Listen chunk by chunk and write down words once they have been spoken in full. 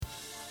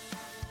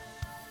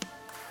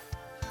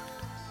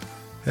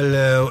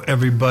Hello,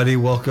 everybody.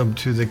 Welcome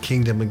to the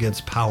Kingdom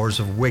Against Powers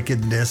of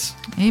Wickedness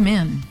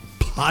Amen.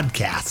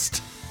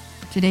 podcast.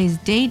 Today's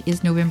date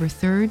is November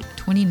 3rd,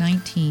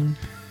 2019.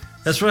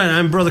 That's right.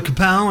 I'm Brother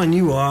Kapow, and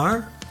you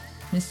are?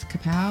 Miss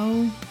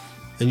Kapow.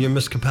 And you're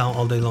Miss Kapow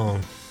all day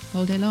long.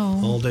 All day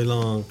long. All day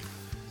long.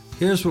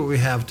 Here's what we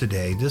have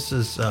today. This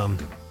is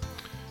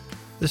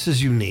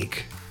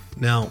unique.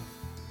 Now,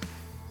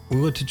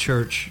 we went to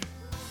church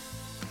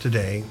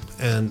today,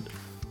 and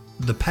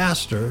the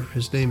pastor,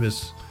 his name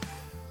is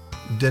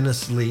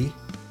Dennis Lee,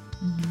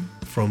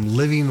 from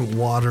Living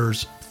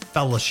Waters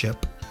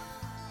Fellowship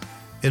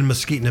in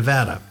Mesquite,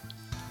 Nevada.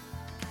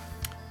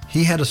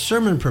 He had a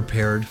sermon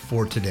prepared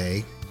for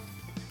today,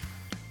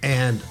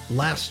 and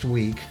last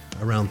week,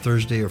 around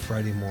Thursday or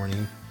Friday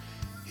morning,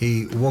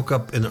 he woke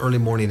up in the early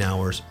morning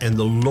hours, and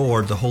the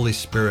Lord, the Holy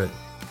Spirit,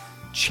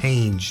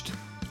 changed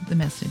the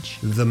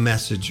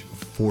message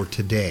for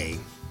today.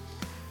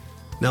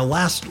 Now,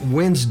 last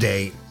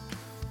Wednesday,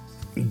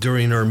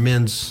 during our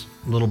men's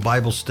little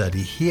Bible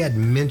study, he had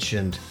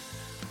mentioned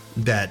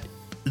that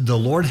the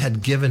Lord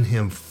had given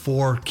him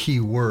 4 key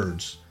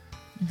words,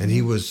 and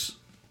he was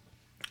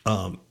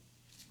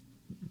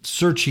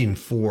searching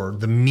for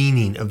the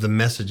meaning of the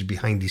message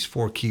behind these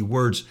 4 key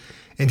words,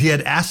 and he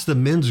had asked the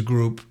men's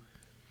group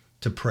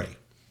to pray,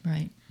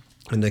 right,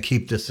 and to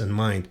keep this in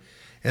mind.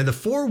 And the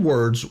 4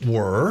 words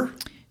were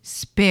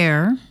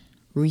spare,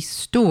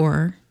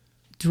 restore,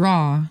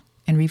 draw,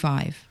 and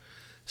revive.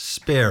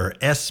 spare,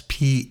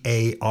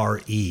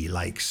 S-P-A-R-E,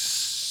 like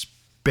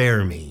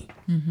spare me,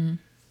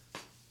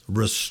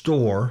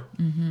 restore,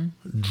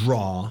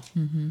 draw,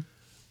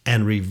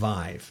 and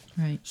revive.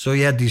 Right. So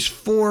he had these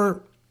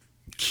 4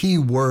 key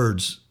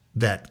words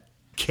that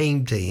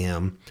came to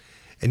him,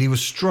 and he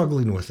was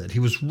struggling with it. He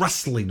was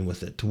wrestling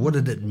with it. What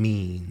did it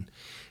mean?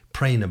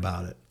 Praying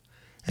about it.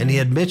 And he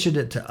had mentioned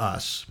it to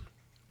us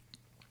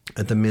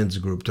at the men's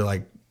group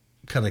to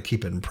kind of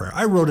keep it in prayer.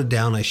 I wrote it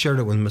down. I shared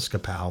it with Miss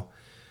Kapow.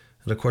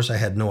 And of course, I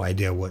had no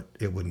idea what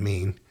it would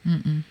mean.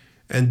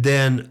 And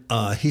then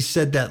he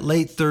said that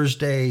late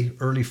Thursday,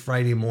 early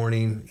Friday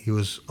morning, he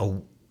was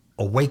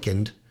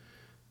awakened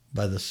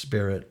by the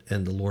Spirit,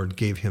 and the Lord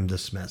gave him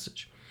this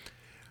message.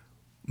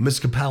 Miss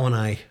Kapow and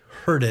I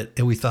heard it,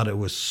 and we thought it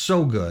was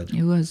so good.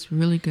 It was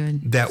really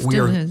good. That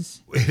Still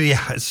is.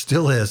 Yeah, it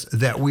still is.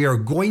 That we are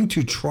going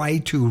to try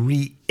to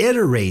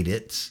reiterate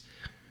it,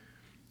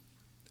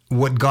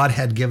 what God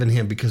had given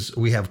him, because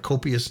we have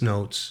copious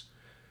notes.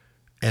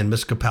 And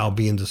Miss Kapow,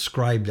 being the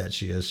scribe that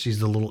she is, she's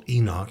the little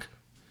Enoch,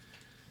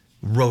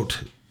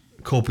 wrote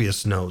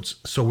copious notes.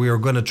 So we are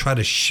going to try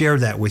to share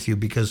that with you,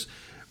 because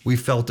we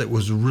felt it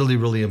was really,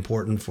 really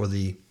important for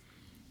the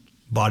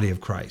body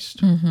of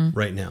Christ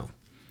right now.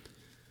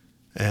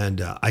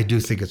 And I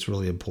do think it's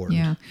really important.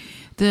 Yeah.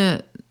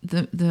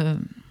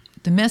 The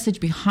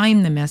message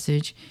behind the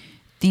message,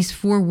 these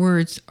 4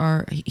 words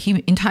are,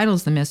 he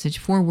entitles the message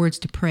 4 words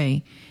to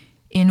pray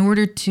in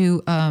order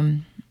to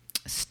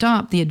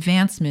stop the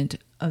advancement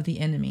of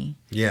the enemy.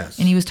 Yes.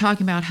 And he was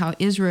talking about how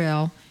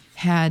Israel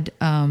had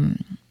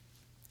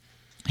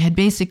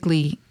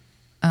basically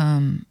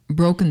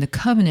broken the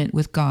covenant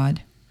with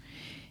God,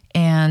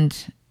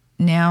 and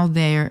now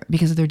they're,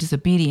 because of their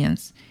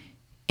disobedience,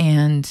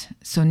 and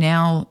so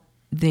now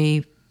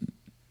they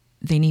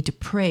need to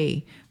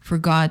pray for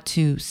God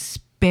to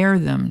spare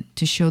them,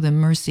 to show them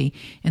mercy.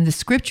 And the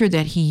scripture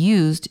that he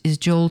used is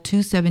Joel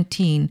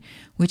 2:17,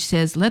 which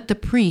says, "Let the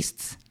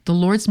priests, the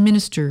Lord's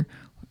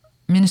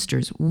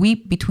ministers,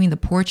 weep between the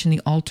porch and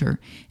the altar,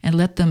 and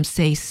let them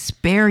say,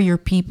 spare your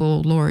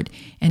people, Lord,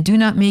 and do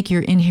not make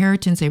your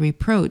inheritance a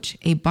reproach,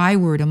 a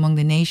byword among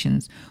the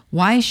nations.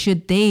 Why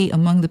should they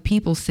among the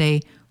people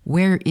say,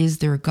 where is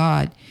their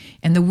God?"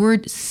 And the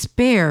word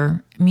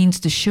spare means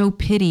to show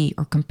pity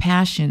or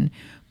compassion,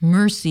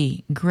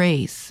 mercy,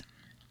 grace.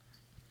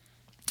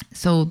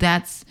 So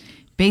that's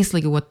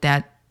basically what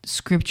that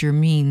scripture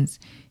means.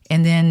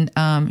 And then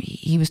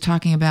he was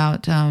talking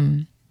about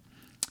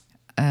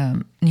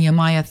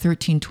Nehemiah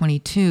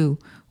 13:22,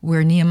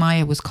 where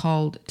Nehemiah was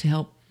called to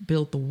help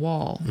build the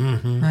wall,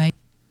 right?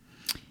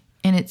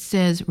 And it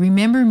says,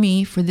 "Remember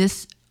me for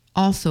this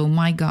also,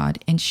 my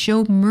God, and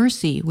show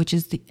mercy," which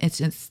is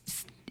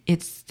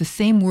it's the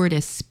same word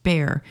as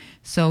spare.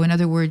 So in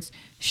other words,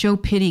 show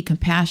pity,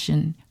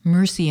 compassion,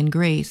 mercy, and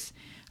grace.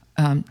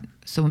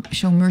 So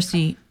show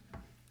mercy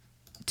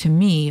to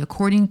me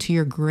according to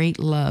your great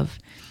love.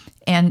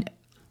 And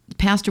the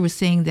pastor was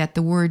saying that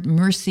the word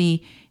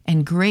mercy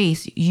and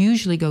grace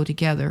usually go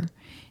together.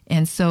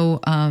 And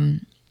so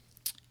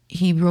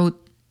he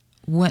wrote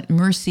what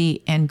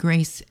mercy and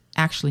grace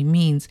actually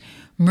means.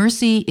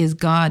 Mercy is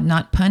God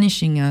not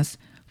punishing us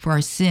for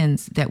our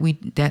sins that we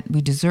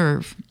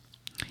deserve.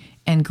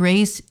 And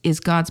grace is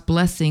God's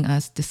blessing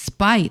us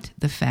despite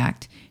the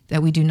fact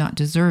that we do not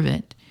deserve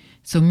it.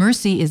 So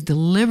mercy is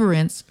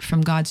deliverance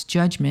from God's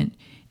judgment,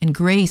 and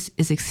grace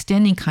is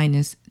extending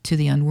kindness to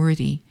the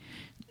unworthy.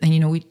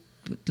 And we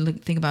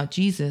think about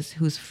Jesus,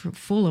 who's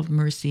full of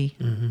mercy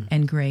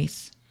and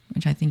grace.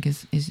 which I think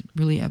is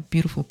really a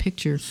beautiful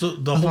picture of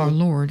whole, our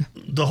Lord.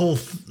 The whole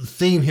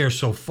theme here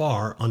so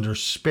far under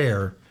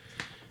spare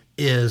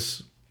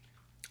is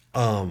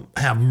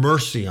have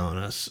mercy on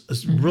us.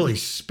 It's really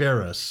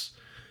spare us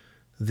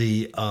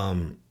the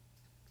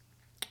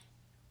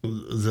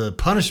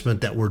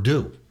punishment that we're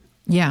due.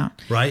 Yeah.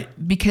 Right?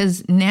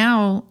 Because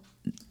now,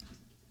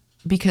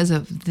 because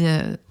of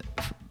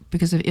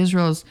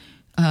Israel's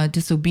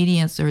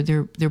disobedience or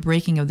their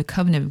breaking of the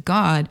covenant of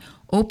God,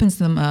 opens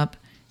them up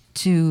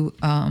to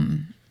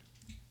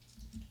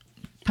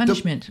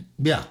punishment.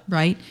 Yeah.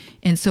 Right?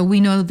 And so we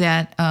know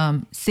that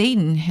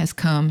Satan has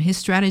come. His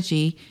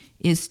strategy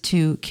is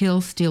to kill,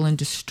 steal, and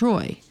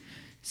destroy.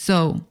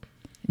 So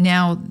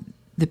now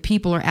the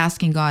people are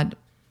asking God,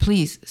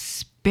 please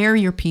spare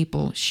your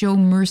people, show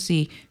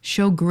mercy,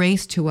 show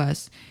grace to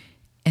us.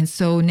 And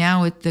so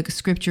now the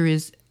scripture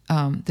is,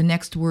 the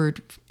next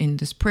word in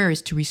this prayer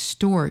is to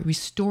restore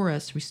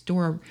us,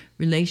 restore our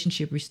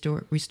relationship,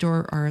 restore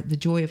the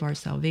joy of our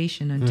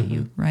salvation unto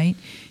you, right?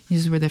 This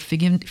is where the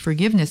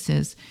forgiveness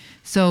is.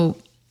 So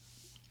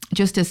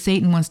just as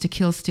Satan wants to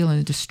kill, steal,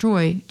 and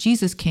destroy,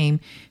 Jesus came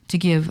to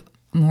give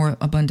more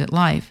abundant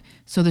life.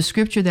 So the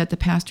scripture that the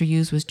pastor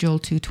used was Joel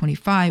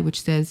 2:25,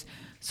 which says,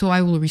 so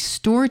I will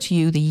restore to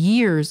you the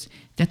years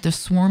that the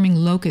swarming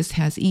locust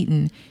has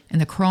eaten,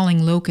 and the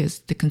crawling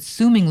locust, the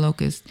consuming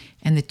locust,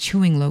 and the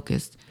chewing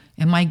locust,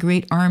 and my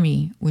great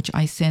army which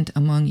I sent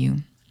among you.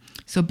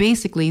 So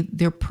basically,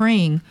 they're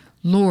praying,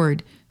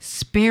 Lord,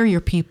 spare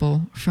your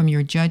people from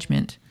your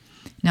judgment.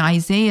 Now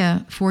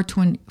Isaiah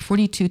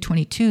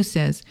 42:22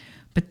 says,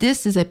 but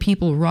this is a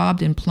people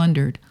robbed and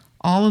plundered.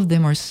 All of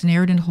them are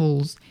snared in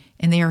holes,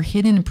 and they are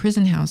hidden in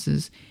prison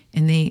houses,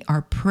 and they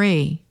are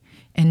prey,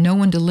 and no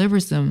one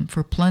delivers them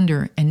for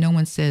plunder, and no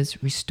one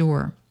says,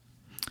 restore.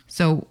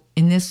 So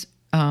in this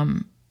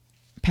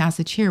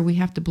passage here, we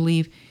have to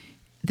believe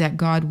that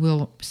God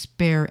will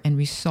spare and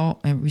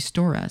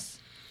restore us.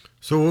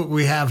 So what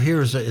we have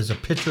here is a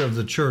picture of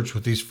the church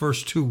with these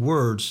first two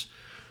words.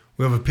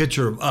 We have a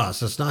picture of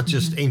us. It's not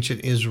just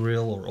ancient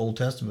Israel or Old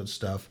Testament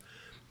stuff,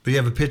 but you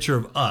have a picture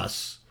of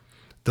us,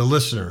 the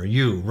listener,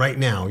 you, right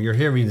now. You're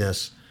hearing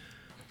this.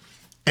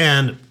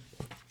 And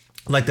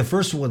like the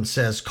first one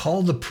says,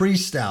 call the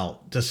priest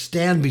out to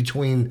stand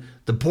between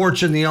the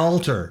porch and the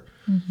altar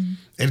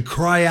and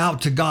cry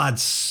out to God,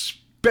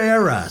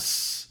 spare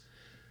us,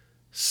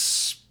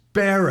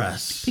 spare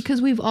us.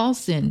 Because we've all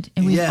sinned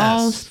and we've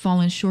all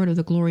fallen short of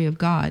the glory of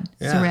God.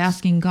 Yes. So we're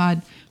asking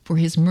God for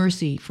his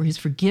mercy, for his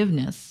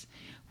forgiveness,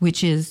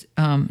 which is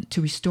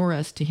to restore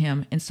us to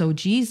him. And so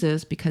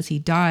Jesus, because he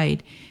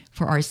died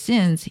for our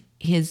sins,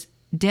 his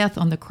death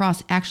on the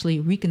cross actually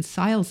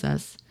reconciles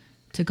us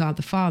to God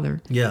the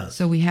Father. Yes.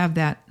 So we have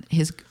that,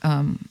 his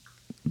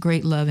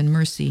great love and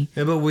mercy.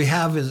 Yeah, but we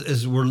have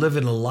is we're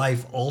living a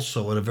life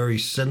also in a very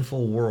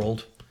sinful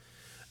world,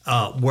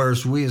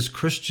 whereas we as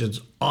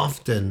Christians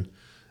often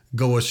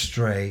go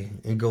astray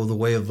and go the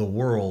way of the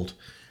world,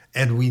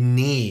 and we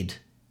need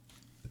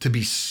to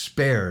be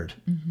spared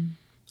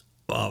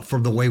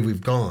from the way we've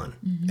gone.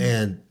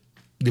 And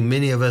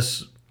many of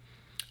us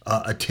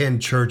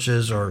attend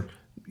churches or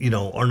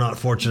are not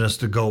fortunate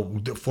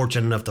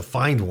enough to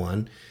find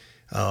one.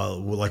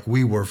 Like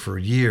we were for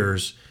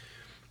years,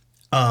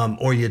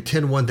 or you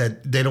attend one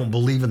that they don't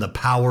believe in the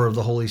power of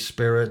the Holy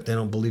Spirit. They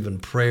don't believe in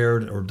prayer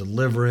or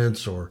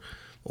deliverance or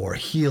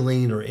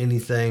healing or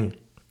anything.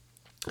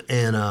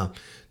 And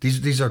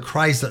these are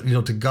cries that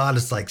to God.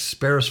 It's like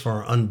spare us for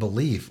our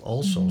unbelief.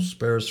 Also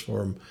spare us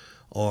from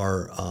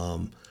our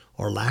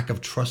lack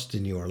of trust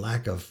in you, our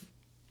lack of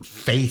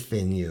faith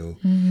in you,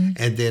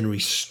 and then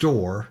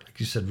restore, like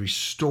you said,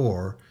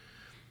 restore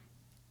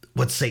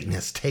what Satan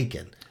has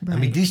taken. Right. I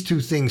mean, these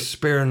two things,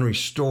 spare and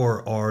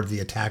restore, are the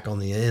attack on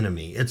the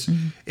enemy.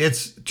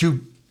 It's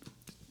to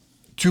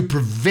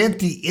prevent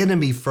the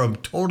enemy from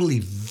totally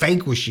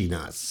vanquishing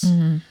us,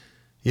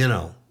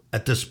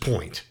 at this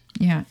point.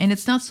 Yeah, and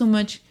it's not so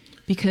much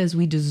because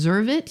we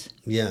deserve it.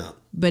 Yeah.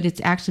 But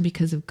it's actually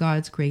because of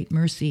God's great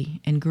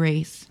mercy and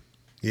grace.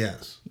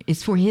 Yes.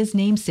 It's for his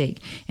name's sake.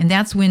 And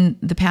that's when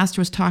the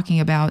pastor was talking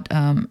about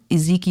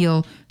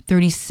Ezekiel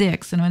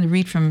 36. And I'm going to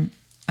read from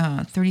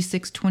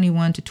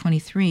 36:21 to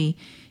 23,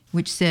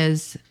 which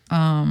says,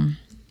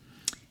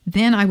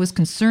 then I was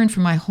concerned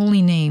for my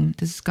holy name,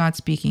 this is God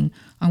speaking,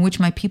 on which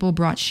my people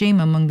brought shame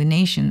among the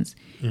nations.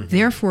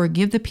 Therefore,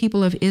 give the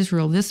people of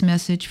Israel this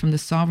message from the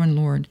sovereign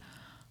Lord.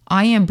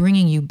 I am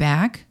bringing you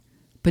back,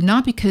 but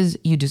not because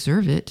you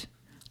deserve it.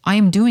 I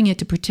am doing it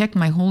to protect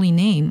my holy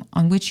name,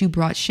 on which you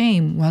brought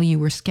shame while you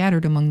were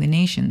scattered among the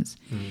nations.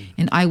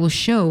 And I will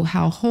show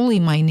how holy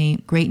my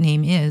great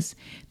name is,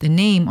 the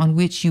name on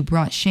which you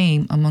brought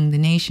shame among the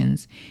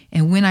nations.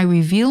 And when I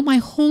reveal my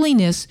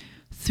holiness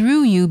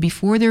through you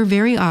before their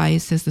very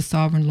eyes, says the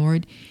sovereign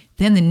Lord,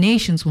 then the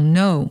nations will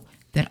know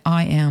that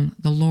I am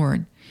the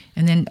Lord.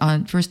 And then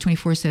verse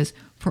 24 says,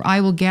 for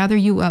I will gather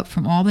you up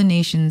from all the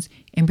nations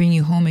and bring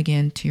you home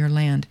again to your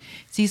land.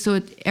 See,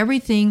 so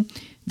everything,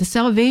 the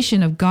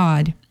salvation of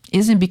God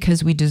isn't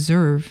because we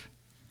deserve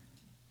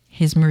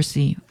his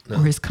mercy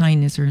or his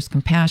kindness or his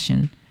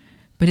compassion,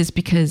 but it's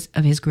because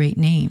of his great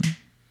name.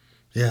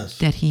 Yes.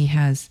 That he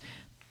has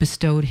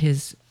bestowed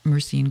his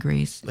mercy and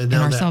grace and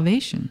our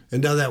salvation.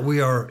 And now that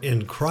we are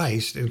in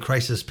Christ, and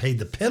Christ has paid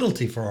the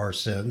penalty for our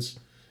sins,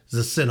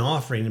 the sin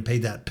offering, and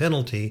paid that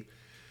penalty,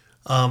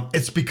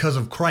 it's because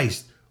of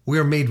Christ. We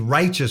are made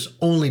righteous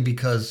only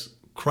because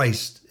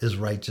Christ is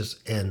righteous,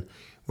 and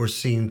we're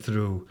seen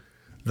through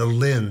the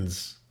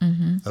lens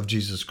of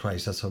Jesus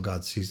Christ. That's how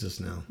God sees us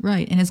now.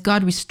 Right. And as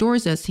God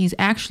restores us, he's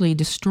actually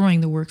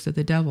destroying the works of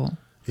the devil.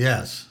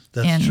 Yes,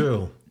 that's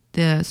true.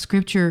 The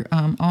scripture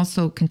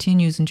also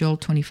continues in Joel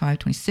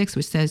 25:26,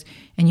 which says,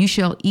 "And you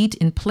shall eat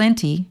in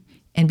plenty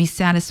and be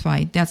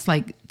satisfied." That's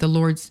like the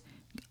Lord's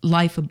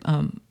life,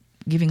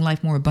 giving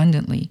life more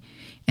abundantly.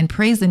 "And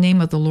praise the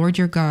name of the Lord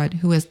your God,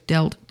 who has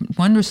dealt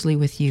wondrously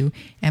with you,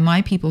 and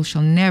my people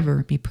shall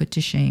never be put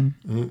to shame."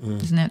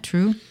 Isn't that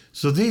true?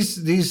 So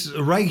these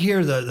right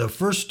here, the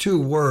first two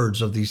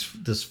words of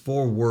this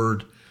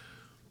 4-word,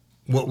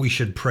 what we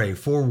should pray,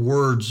 4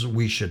 words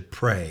we should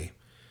pray: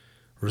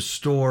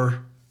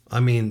 spare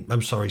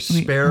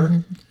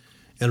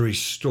and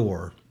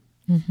restore.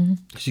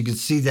 So you can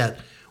see that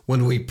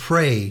when we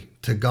pray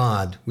to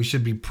God, we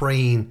should be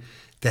praying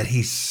that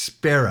he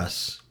spare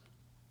us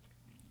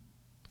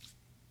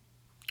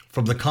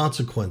from the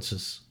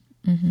consequences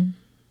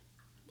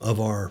of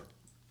our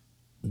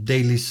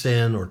daily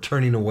sin, or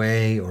turning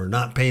away, or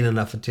not paying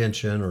enough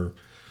attention, or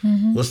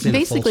listening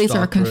Basically, to false it's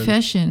our doctrine.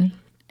 confession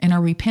and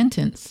our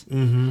repentance.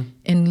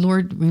 And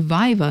Lord,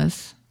 revive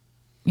us,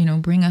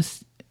 bring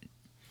us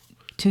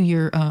to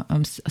your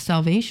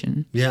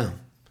salvation. Yeah.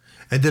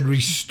 And then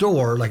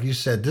restore, like you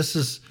said, this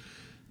is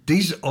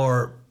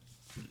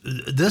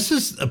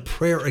a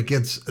prayer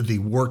against the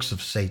works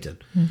of Satan.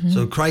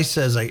 So Christ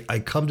says, I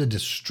come to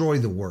destroy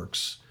the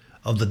works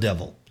of the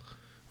devil,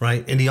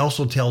 right? And he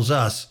also tells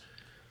us,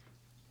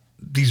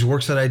 these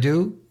works that I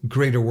do,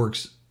 greater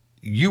works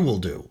you will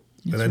do.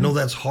 And I know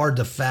that's hard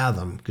to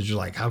fathom, because you're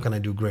like, how can I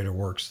do greater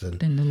works than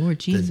the Lord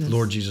Jesus? The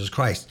Lord Jesus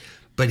Christ.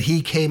 But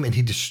he came and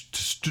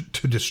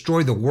to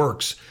destroy the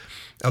works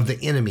of the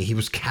enemy. He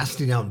was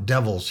casting out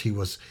devils. He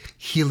was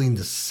healing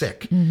the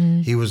sick.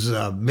 He was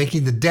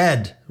making the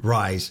dead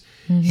rise.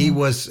 He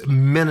was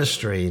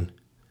ministering.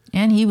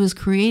 And he was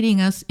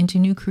creating us into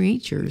new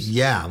creatures.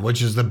 Yeah,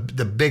 which is the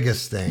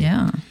biggest thing.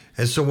 Yeah.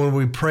 And so when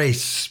we pray,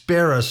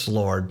 spare us,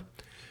 Lord,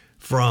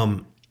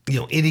 from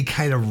any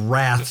kind of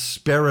wrath,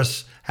 spare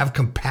us, have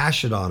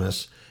compassion on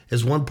us,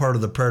 is one part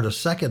of the prayer. The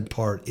second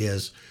part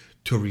is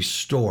to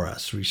restore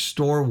us.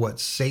 Restore what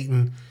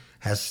Satan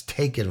has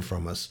taken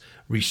from us.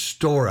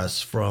 Restore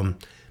us from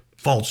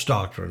false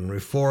doctrine.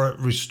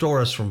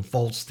 Restore us from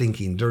false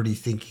thinking, dirty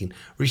thinking.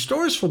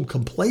 Restore us from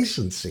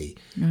complacency,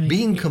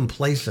 being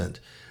complacent,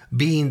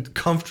 being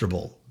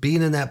comfortable,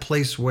 being in that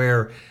place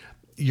where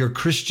your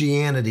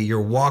Christianity,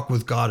 your walk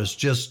with God is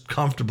just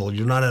comfortable.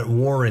 You're not at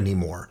war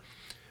anymore.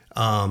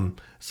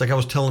 It's like I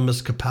was telling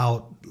Ms.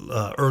 Kapow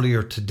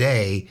earlier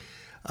today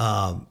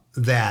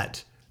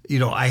that,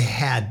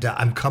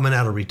 I'm coming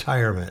out of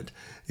retirement.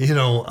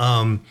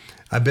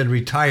 I've been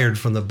retired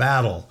from the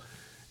battle,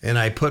 and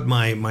I put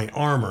my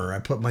armor, I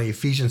put my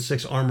Ephesians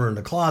 6 armor in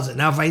the closet.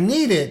 Now, if I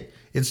need it,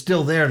 it's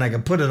still there, and I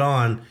can put it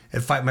on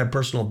and fight my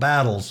personal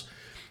battles.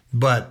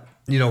 But,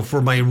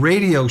 for my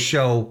radio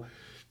show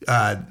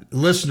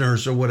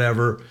listeners or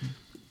whatever,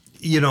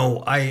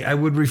 I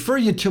would refer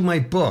you to my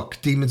book,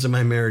 Demons in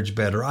My Marriage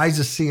Bed, or Eyes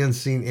of See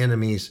Unseen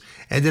Enemies.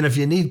 And then if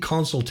you need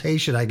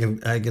consultation, I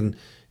can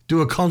do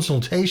a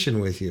consultation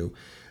with you.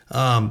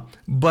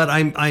 But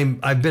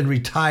I've been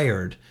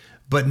retired,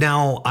 but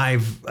now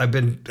I've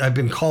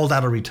been called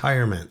out of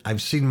retirement.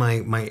 I've seen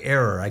my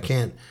error. I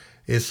can't.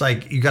 It's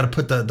like you got to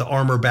put the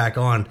armor back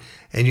on,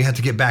 and you have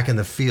to get back in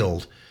the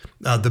field.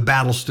 The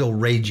battle's still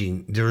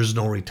raging. There is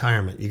no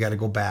retirement. You got to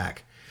go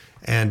back,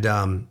 and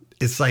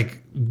it's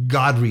like,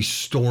 God,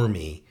 restore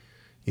me,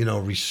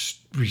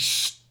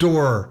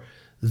 restore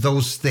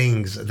those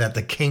things that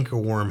the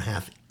cankerworm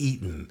hath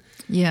eaten.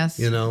 Yes.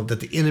 That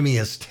the enemy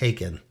has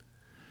taken.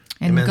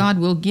 And Amen. God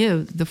will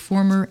give the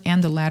former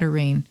and the latter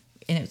rain.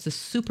 And it's a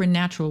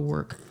supernatural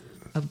work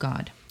of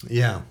God.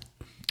 Yeah.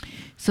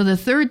 So the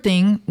third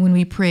thing when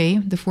we pray,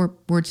 the 4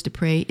 words to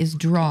pray, is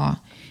draw.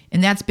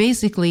 And that's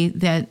basically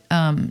that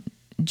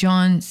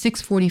John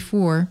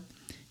 6:44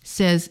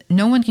 says,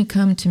 "No one can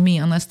come to me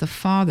unless the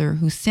Father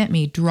who sent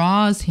me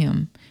draws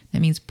him."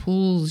 That means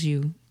pulls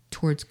you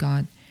towards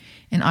God.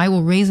 "And I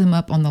will raise him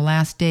up on the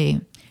last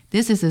day."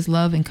 This is his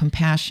love and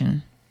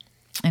compassion.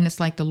 And it's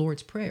like the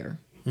Lord's Prayer,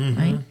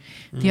 right?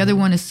 The other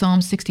one is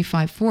Psalm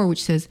 65:4,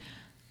 which says,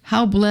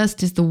 "How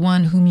blessed is the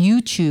one whom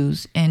you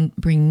choose and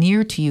bring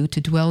near to you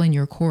to dwell in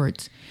your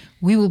courts.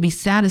 We will be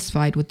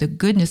satisfied with the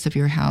goodness of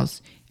your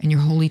house and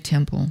your holy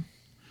temple."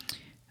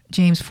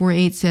 James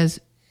 4:8 says,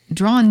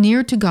 "Draw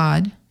near to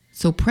God,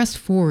 so press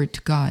forward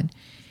to God,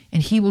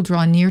 and he will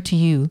draw near to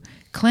you.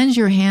 Cleanse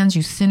your hands,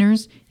 you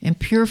sinners, and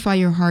purify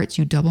your hearts,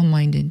 you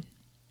double-minded."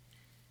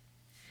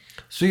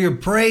 So you're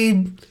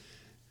praying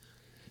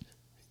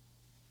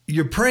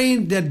you're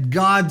praying that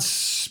God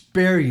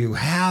spare you,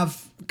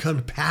 have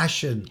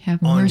compassion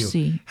Have on mercy.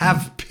 you,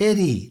 have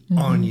pity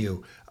on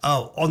you,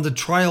 on the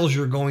trials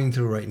you're going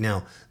through right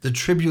now, the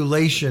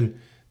tribulation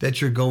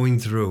that you're going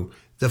through,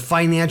 the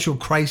financial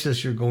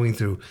crisis you're going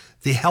through,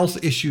 the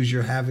health issues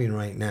you're having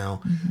right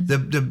now,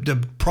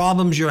 the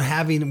problems you're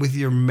having with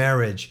your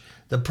marriage,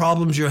 the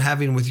problems you're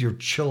having with your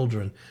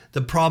children,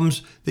 the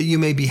problems that you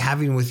may be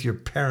having with your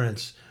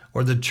parents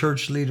or the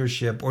church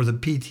leadership or the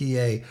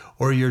PTA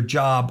or your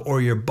job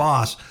or your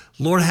boss.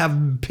 Lord,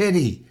 have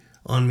pity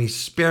on me,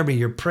 spare me.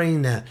 You're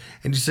praying that.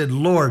 And you said,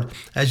 Lord,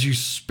 as you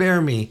spare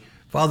me,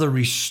 Father,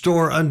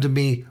 restore unto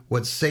me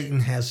what Satan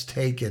has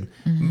taken.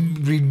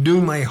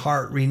 Renew my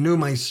heart, renew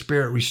my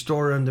spirit,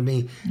 restore unto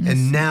me.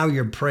 And now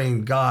you're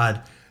praying,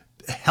 God,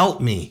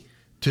 help me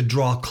to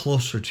draw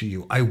closer to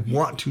you. I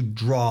want to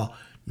draw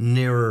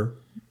nearer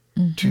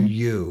to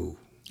you.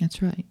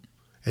 That's right.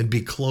 And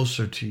be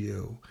closer to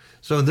you.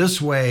 So this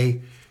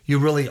way, you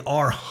really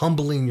are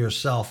humbling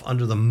yourself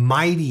under the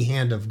mighty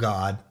hand of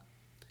God,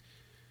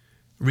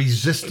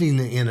 resisting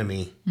the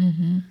enemy.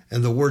 And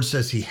the word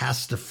says he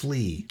has to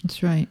flee.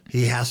 That's right.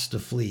 He has to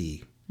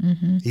flee.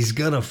 He's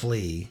going to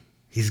flee.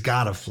 He's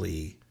got to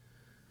flee.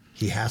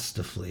 He has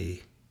to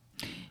flee.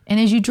 And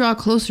as you draw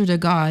closer to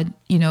God,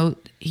 you know,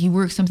 he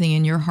works something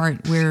in your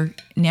heart where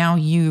now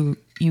you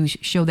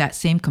show that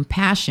same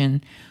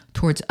compassion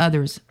towards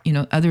others, you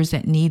know, others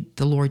that need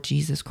the Lord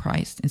Jesus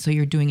Christ. And so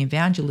you're doing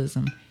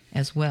evangelism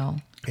as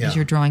well as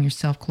you're drawing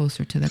yourself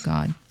closer to the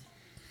God.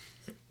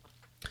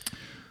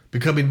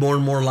 Becoming more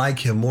and more like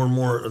him, more and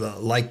more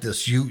like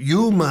this.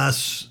 You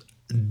must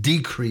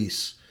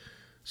decrease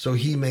so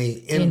he may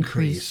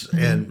increase.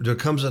 And there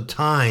comes a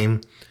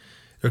time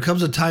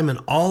in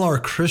all our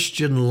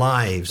Christian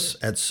lives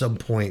at some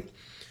point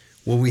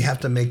where we have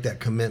to make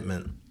that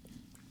commitment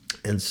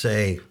and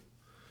say,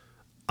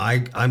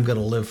 I'm going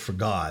to live for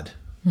God.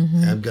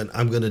 I'm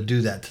going to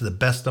do that to the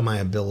best of my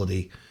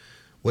ability,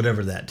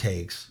 whatever that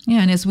takes.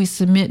 Yeah, and as we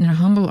submit and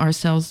humble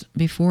ourselves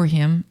before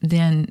him,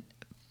 then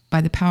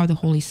by the power of the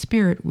Holy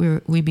Spirit,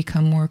 we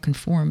become more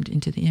conformed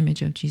into the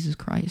image of Jesus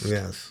Christ.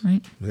 Yes.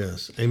 Right?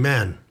 Yes.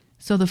 Amen.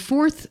 So the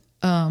fourth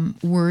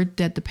word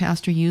that the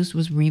pastor used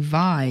was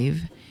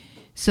revive.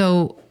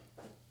 So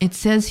it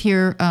says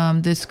here,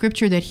 the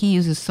scripture that he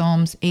uses,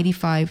 Psalm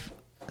 85,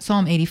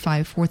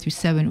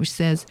 4-7, which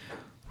says,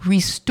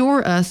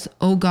 "Restore us,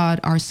 O God,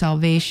 our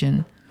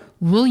salvation.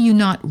 Will you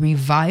not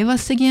revive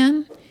us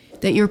again,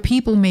 that your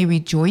people may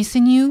rejoice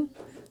in you?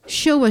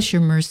 Show us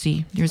your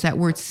mercy." There's that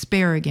word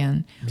spare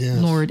again, Yes.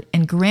 Lord,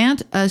 "and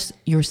grant us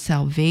your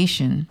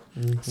salvation."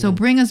 So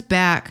bring us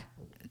back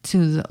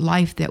to the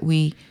life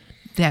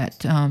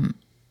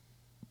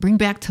bring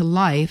back to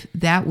life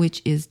that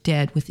which is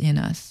dead within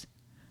us.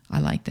 I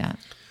like that.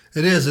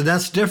 It is, and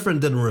that's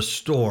different than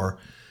restore.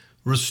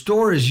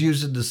 Restore is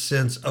used in the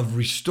sense of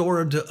restore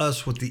unto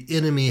us what the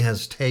enemy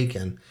has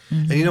taken.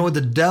 And you know what?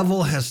 The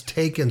devil has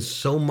taken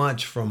so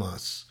much from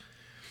us.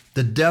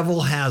 The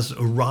devil has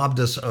robbed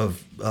us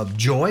of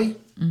joy.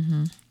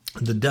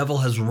 The devil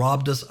has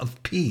robbed us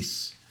of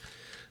peace.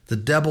 The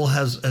devil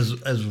has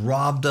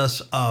robbed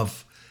us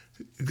of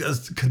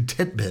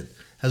contentment,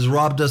 has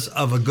robbed us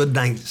of a good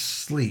night's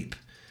sleep,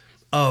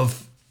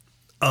 of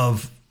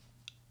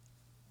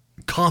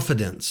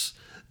confidence.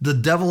 The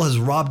devil has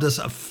robbed us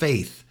of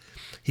faith.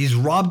 He's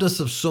robbed us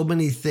of so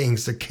many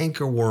things. The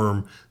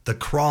cankerworm, the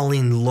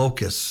crawling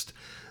locust,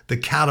 the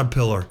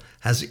caterpillar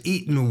has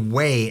eaten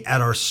away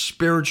at our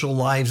spiritual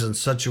lives in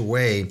such a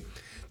way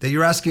that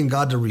you're asking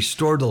God to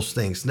restore those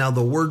things. Now,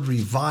 the word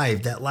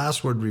revive, that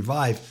last word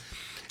revive,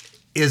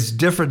 is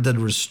different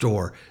than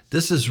restore.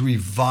 This is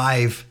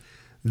revive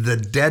the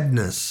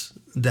deadness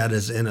that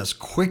is in us,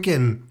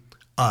 quicken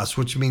us,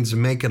 which means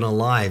make it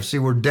alive. See,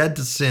 we're dead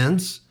to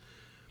sins.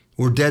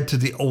 We're dead to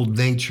the old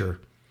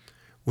nature.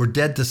 We're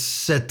dead to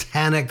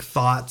satanic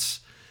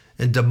thoughts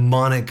and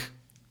demonic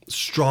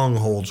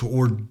strongholds.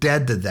 We're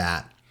dead to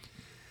that.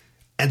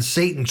 And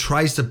Satan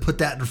tries to put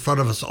that in front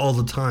of us all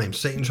the time.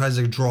 Satan tries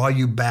to draw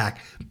you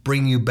back,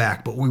 bring you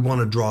back, but we want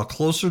to draw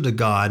closer to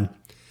God.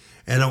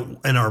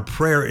 And our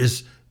prayer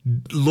is,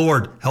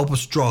 Lord, help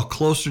us draw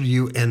closer to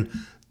you. And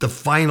the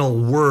final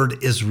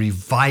word is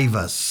revive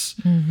us.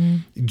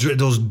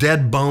 Those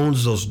dead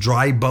bones, those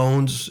dry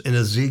bones in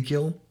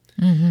Ezekiel,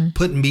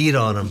 put meat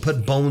on them,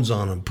 put bones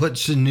on them, put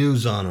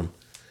sinews on them.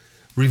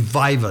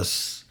 Revive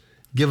us.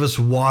 Give us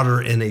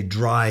water in a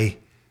dry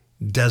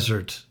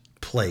desert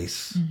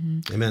place.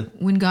 Amen.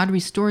 When God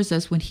restores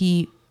us, when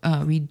he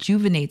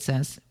rejuvenates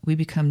us, we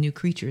become new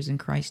creatures in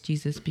Christ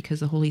Jesus because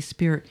the Holy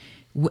Spirit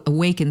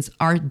awakens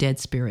our dead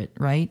spirit,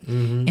 right?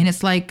 And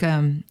it's like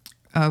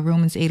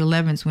Romans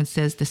 8:11 when it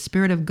says, "The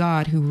Spirit of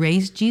God who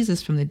raised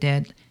Jesus from the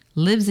dead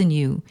lives in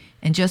you.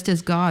 And just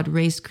as God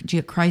raised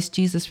Christ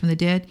Jesus from the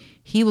dead,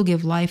 he will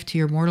give life to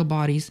your mortal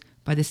bodies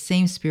by the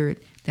same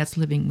Spirit that's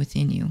living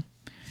within you."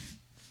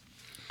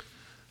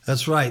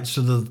 That's right.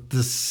 So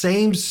the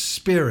same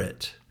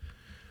Spirit,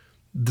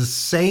 the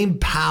same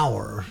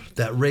power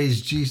that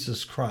raised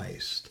Jesus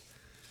Christ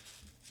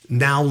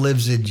now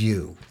lives in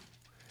you.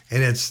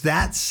 And it's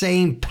that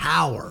same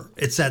power.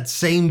 It's that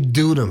same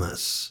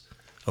dunamis,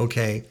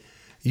 okay?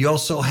 You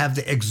also have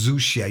the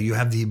exousia. You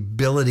have the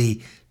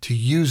ability to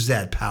use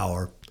that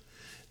power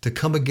to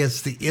come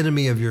against the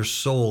enemy of your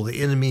soul,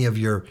 the enemy of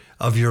your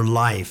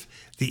life,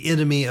 the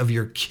enemy of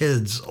your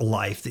kids'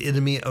 life, the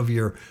enemy of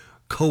your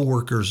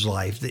co-worker's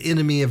life, the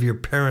enemy of your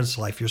parents'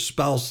 life, your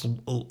spouse's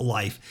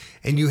life.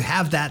 And you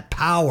have that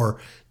power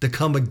to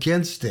come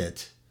against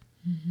it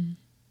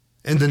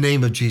in the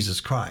name of Jesus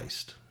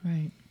Christ.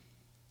 Right.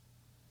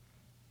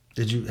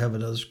 Did you have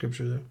another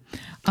scripture there?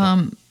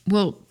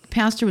 Well,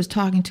 Pastor was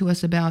talking to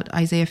us about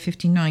Isaiah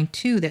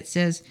 59:2 that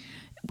says,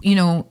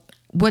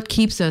 what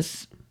keeps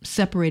us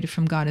separated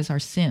from God is our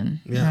sin,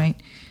 right?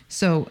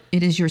 So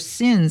it is your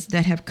sins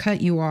that have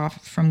cut you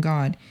off from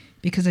God.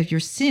 Because of your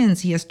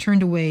sins, he has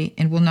turned away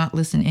and will not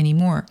listen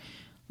anymore.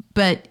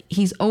 But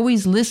he's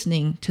always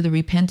listening to the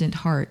repentant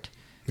heart.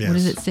 Yes. What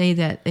does it say?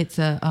 That it's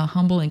a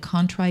humble and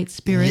contrite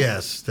spirit?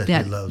 Yes, that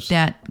he loves.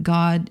 That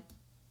God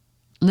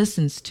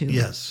listens to.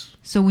 Yes.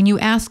 So when you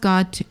ask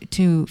God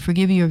to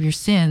forgive you of your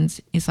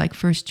sins, it's like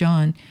 1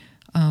 John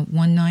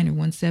 1:9 or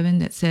 1:7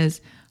 that says,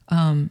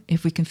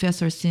 if we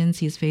confess our sins,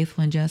 he is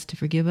faithful and just to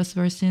forgive us of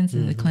our sins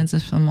and to cleanse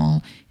us from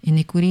all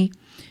iniquity.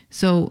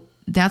 So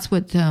that's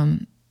what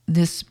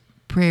this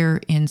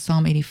prayer in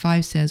Psalm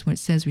 85 says, when it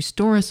says,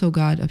 restore us, O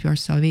God, of your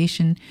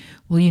salvation.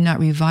 Will you not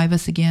revive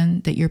us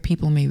again, that your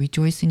people may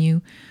rejoice in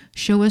you?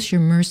 Show us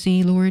your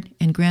mercy, Lord,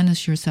 and grant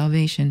us your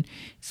salvation.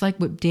 It's like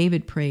what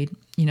David prayed,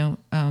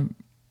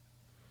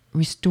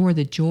 restore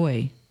the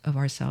joy of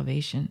our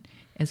salvation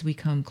as we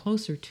come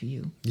closer to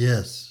you.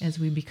 Yes. As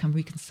we become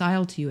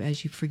reconciled to you,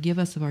 as you forgive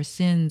us of our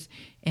sins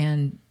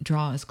and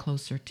draw us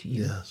closer to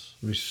you. Yes.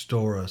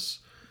 Restore us.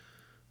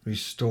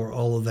 Restore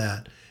all of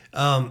that.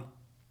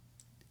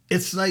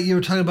 It's like you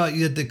were talking about,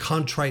 you had the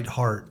contrite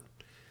heart.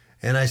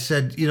 And I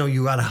said,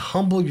 you got to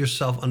humble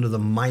yourself under the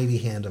mighty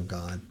hand of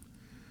God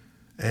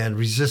and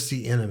resist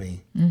the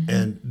enemy.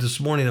 And this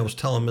morning I was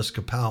telling Miss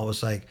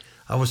Kapow,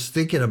 I was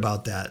thinking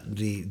about that,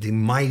 the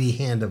mighty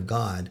hand of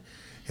God.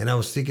 And I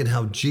was thinking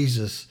how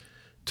Jesus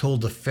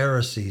told the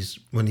Pharisees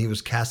when he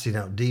was casting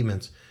out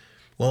demons,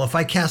 well, if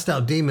I cast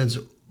out demons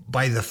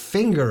by the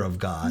finger of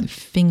God,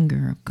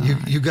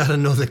 you got to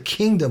know the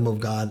kingdom of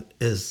God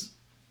is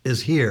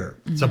here.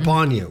 It's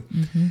upon you.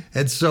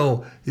 And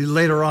so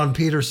later on,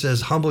 Peter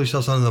says, humble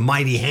yourselves under the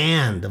mighty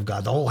hand of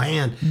God, the whole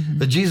hand.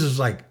 But Jesus is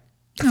like,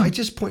 if I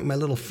just point my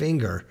little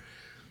finger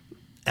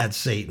at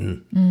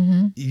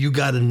Satan, you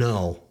got to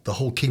know the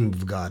whole kingdom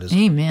of God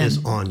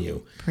is on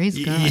you. Praise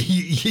God.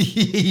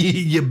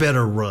 You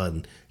better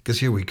run, because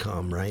here we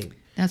come, right?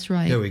 That's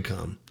right. Here we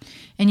come.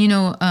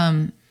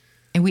 And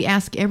and we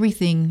ask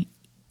everything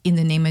in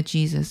the name of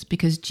Jesus,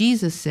 because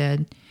Jesus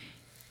said,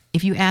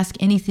 if you ask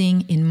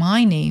anything in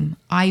my name,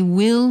 I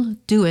will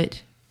do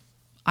it.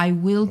 I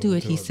will do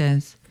it, he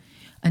says.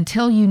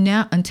 Until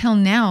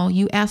now,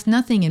 you ask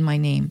nothing in my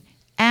name.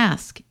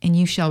 Ask, and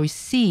you shall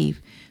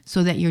receive,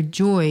 so that your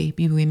joy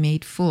be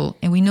made full.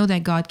 And we know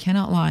that God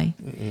cannot lie.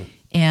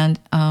 And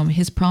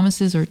his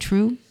promises are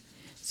true.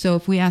 So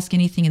if we ask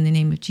anything in the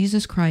name of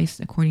Jesus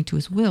Christ, according to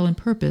his will and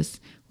purpose,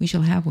 we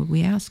shall have what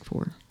we ask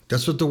for.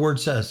 That's what the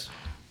word says.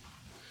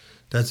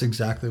 That's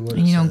exactly what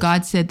it says.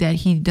 God said that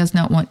he does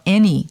not want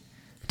any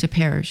to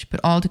perish, but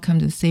all to come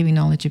to the saving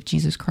knowledge of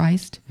Jesus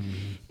Christ.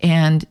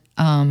 And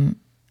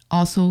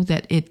also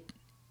that it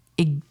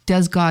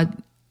does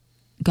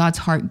God's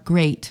heart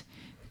great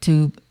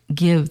to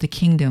give the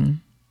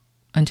kingdom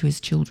unto his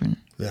children.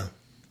 Yeah.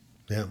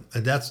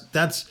 And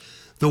that's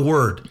the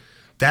word.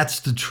 That's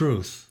the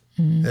truth.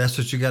 That's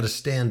what you got to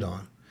stand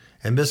on.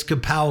 And Ms.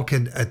 Kapow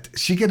can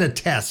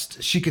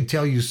attest. She could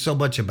tell you so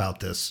much about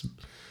this,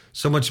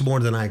 so much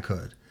more than I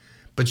could.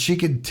 But she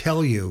could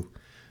tell you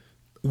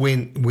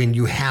when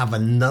you have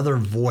another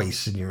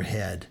voice in your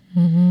head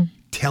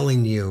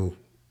telling you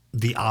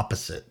the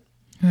opposite.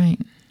 Right.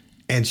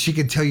 And she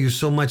could tell you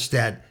so much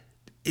that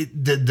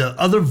the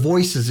other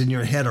voices in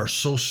your head are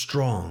so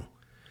strong.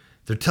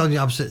 They're telling you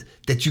opposite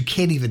that you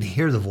can't even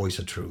hear the voice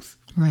of truth.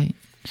 Right.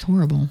 It's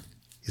horrible.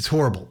 It's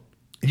horrible.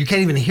 You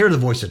can't even hear the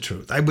voice of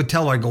truth. I would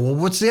tell her, I go, well,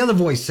 what's the other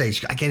voice say?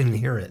 I can't even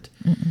hear it.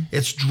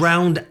 It's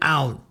drowned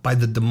out by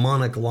the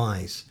demonic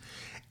lies.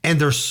 And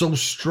they're so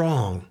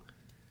strong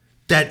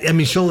that,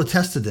 she'll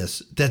attest to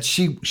this, that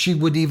she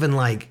would even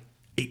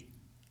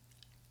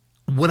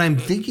what I'm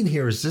thinking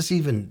here, is this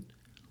even,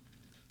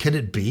 can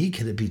it be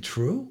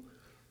true?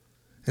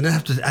 And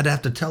I'd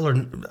have to tell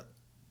her,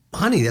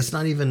 honey, that's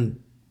not even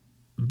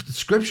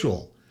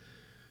scriptural.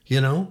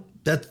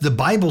 That the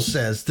Bible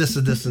says this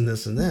and this and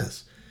this and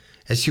this.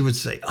 And she would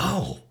say,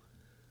 oh,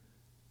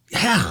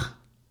 yeah,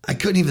 I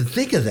couldn't even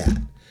think of that,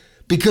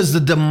 because the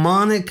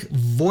demonic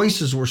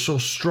voices were so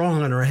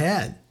strong in her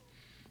head,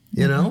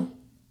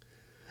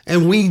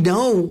 And we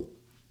know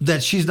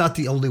that she's not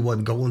the only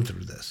one going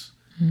through this.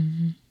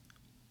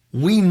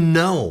 We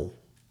know,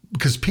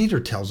 because Peter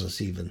tells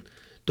us even,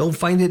 don't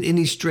find it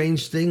any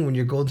strange thing when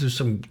you're going through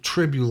some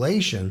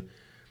tribulation,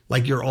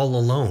 like you're all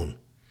alone,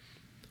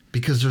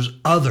 because there's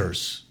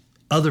others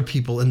other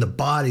people in the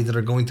body that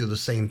are going through the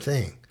same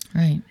thing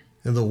Right.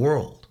 in the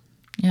world.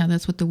 Yeah,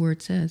 that's what the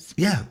word says.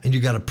 Yeah, and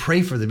you got to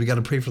pray for them. You got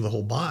to pray for the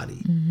whole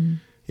body,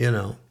 you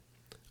know.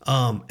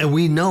 And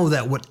we know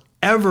that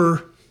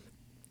whatever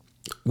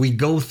we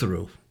go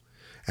through,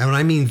 and when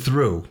I mean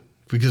through,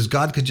 because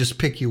God could just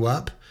pick you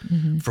up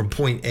from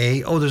point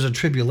A, oh, there's a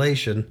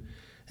tribulation,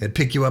 and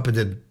pick you up and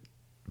then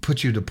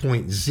put you to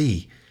point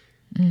Z,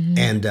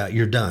 and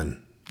you're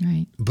done.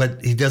 Right.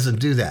 But he doesn't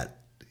do that.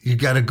 You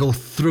got to go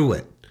through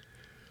it.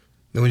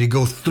 And when you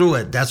go through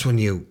it, that's when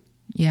you...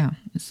 Yeah.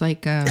 It's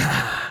like,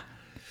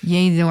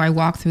 yea, though I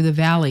walk through the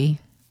valley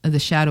of the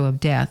shadow of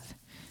death,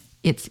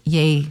 it's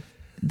yea,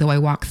 though I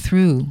walk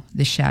through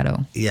the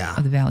shadow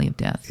of the valley of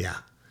death. Yeah.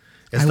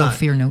 I will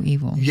fear no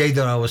evil. Yea,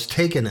 though I was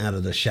taken out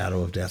of the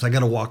shadow of death. I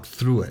got to walk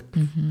through it.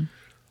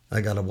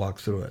 I got to walk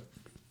through it,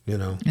 you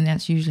know. And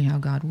that's usually how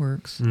God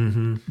works.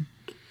 And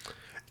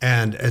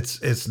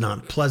it's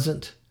not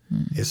pleasant.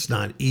 It's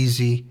not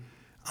easy.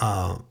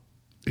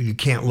 You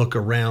can't look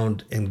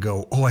around and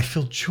go, oh, I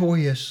feel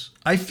joyous.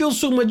 I feel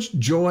so much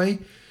joy,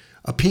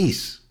 a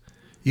peace.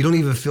 You don't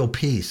even feel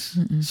peace.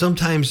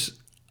 Sometimes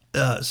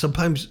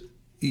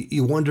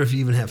you wonder if you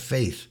even have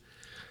faith.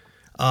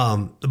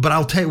 But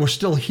I'll tell you, we're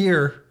still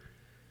here.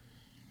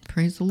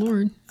 Praise the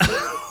Lord.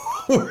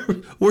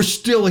 We're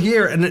still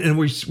here, and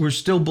we're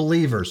still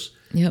believers.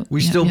 Yep.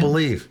 We still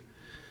believe.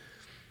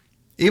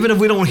 Even if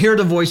we don't hear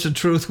the voice of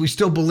truth, we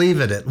still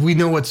believe in it. We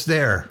know it's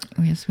there.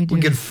 Yes, we do.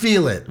 We can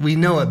feel it. We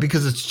know it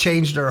because it's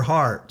changed our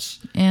hearts.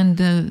 And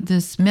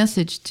this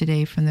message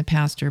today from the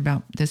pastor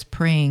about this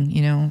praying,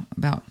 you know,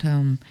 about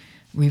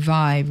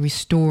revive,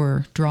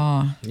 restore,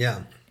 draw,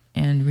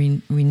 and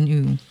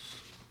renew.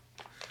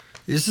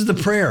 This is the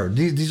prayer.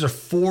 These are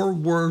 4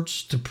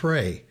 words to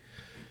pray.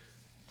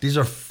 These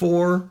are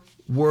 4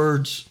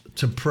 words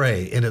to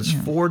pray, and it's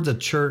for the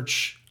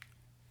church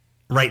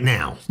right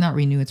now. It's not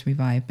renew, it's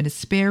revive. But it's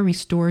spare,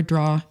 restore,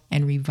 draw,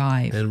 and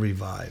revive. And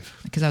revive.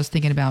 Because I was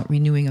thinking about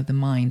renewing of the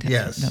mind.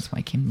 Yes. That's why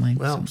it came to mind.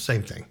 Well,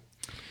 same thing.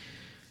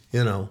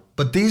 You know,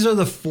 but these are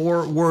the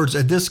 4 words.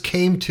 And this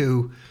came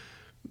to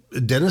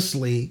Dennis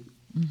Lee,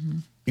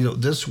 you know,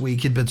 this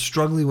week. He'd been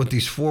struggling with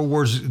these 4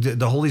 words.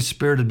 The Holy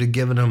Spirit had been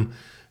giving him,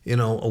 you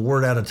know, a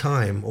word at a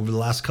time over the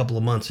last couple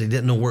of months. He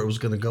didn't know where it was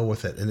going to go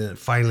with it. And then it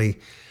finally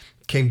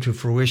came to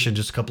fruition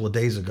just a couple of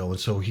days ago. And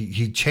so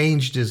he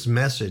changed his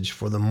message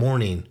for the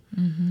morning,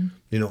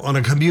 you know, on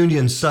a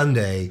communion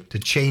Sunday to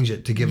change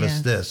it to give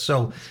us this.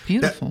 So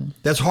beautiful.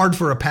 That's hard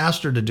for a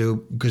pastor to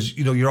do because,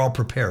 you know, you're all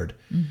prepared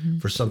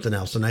for something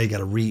else. And now you got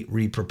to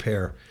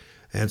re-prepare.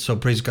 And so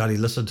praise God, he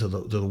listened to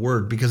the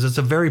word because it's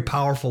a very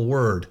powerful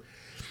word.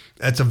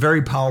 It's a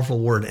very powerful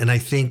word. And I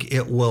think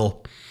it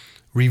will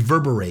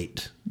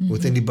reverberate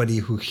with anybody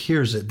who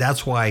hears it.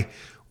 That's why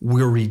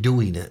we're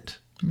redoing it.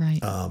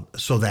 Right.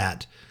 So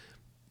that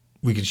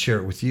we can share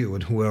it with you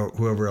and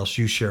whoever else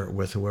you share it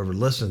with, whoever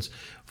listens.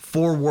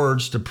 4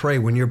 words to pray.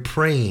 When you're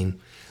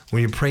praying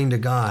to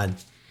God,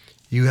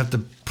 you have to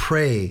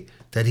pray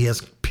that he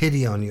has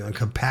pity on you and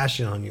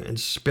compassion on you and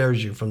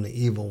spares you from the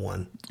evil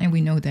one. And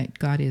we know that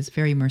God is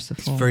very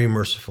merciful. He's very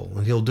merciful,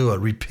 and he'll do it.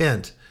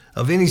 Repent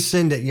of any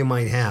sin that you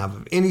might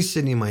have,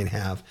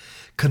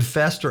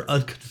 confessed or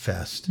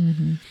unconfessed,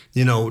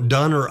 you know,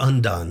 done or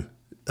undone,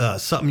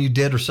 something you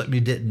did or something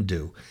you didn't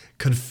do.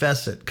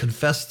 Confess it.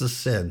 Confess the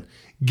sin.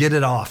 Get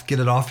it off. Get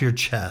it off your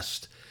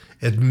chest.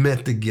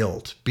 Admit the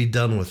guilt. Be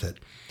done with it.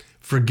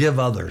 Forgive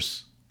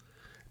others.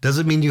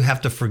 Doesn't mean you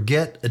have to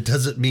forget. It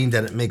doesn't mean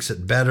that it makes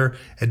it better.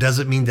 It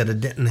doesn't mean that it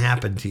didn't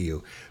happen to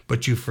you,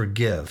 but you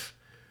forgive.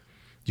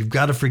 You've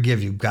got to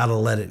forgive. You've got to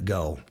let it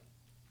go.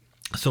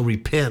 So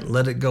repent,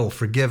 let it go.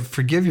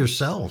 Forgive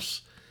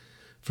yourselves.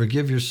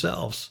 Forgive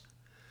yourselves.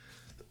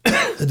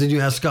 And then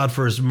you ask God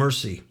for his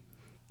mercy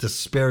to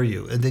spare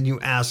you. And then you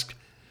ask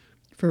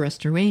for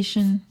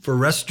restoration. For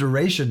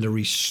restoration, to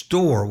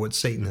restore what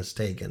Satan has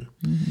taken.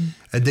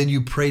 And then you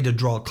pray to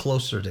draw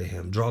closer to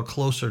him. Draw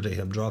closer to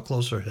him. Draw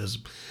closer to his.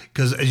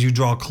 Because as you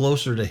draw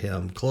closer to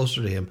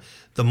him,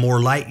 the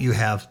more light you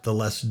have, the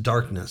less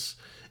darkness.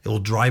 It will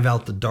drive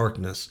out the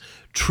darkness.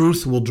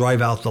 Truth will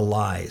drive out the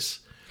lies.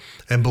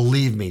 And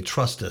believe me,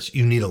 trust us,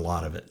 you need a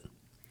lot of it.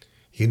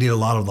 You need a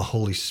lot of the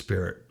Holy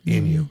Spirit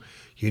in you.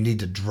 You need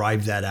to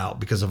drive that out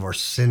because of our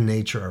sin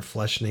nature, our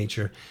flesh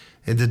nature,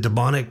 and the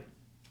demonic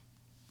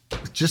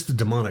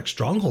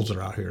strongholds that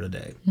are out here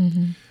today.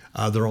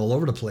 They're all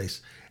over the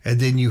place. And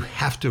then you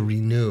have to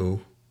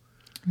revive.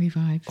 I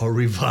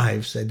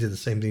did the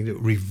same thing.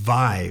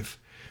 Revive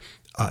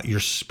your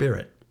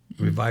spirit.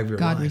 Revive your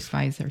life. God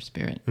revives our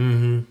spirit.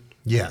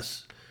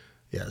 Yes.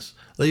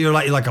 You're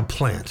like a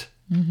plant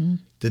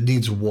that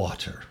needs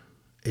water.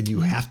 And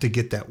you have to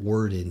get that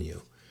word in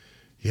you.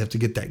 You have to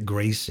get that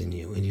grace in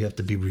you. And you have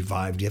to be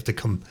revived. You have to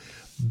come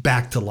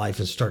back to life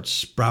and start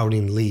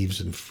sprouting leaves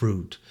and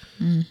fruit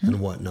and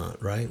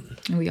whatnot, right?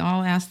 And we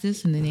all ask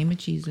this in the name of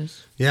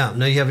Jesus. Yeah.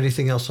 Now, you have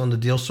anything else on the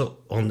deal? So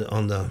on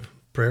the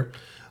prayer?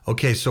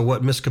 Okay, so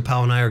what Miss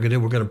Kapow and I are going to do,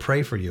 we're going to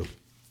pray for you.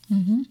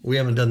 We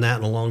haven't done that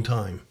in a long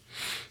time.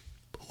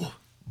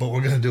 But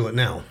we're going to do it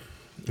now.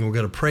 And we're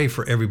going to pray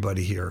for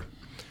everybody here.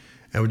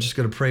 And we're just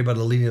going to pray by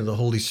the leading of the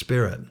Holy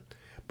Spirit.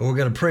 But we're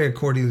going to pray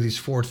according to these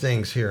 4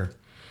 things here.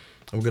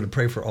 And we're going to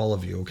pray for all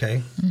of you,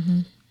 okay?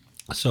 Mm-hmm.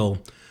 So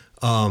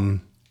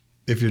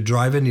if you're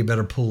driving, you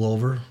better pull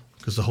over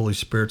because the Holy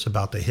Spirit's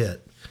about to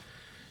hit.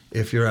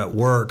 If you're at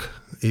work,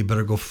 you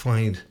better go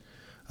find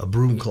a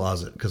broom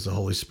closet because the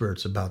Holy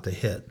Spirit's about to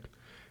hit.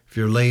 If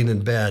you're laying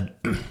in bed,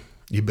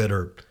 you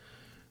better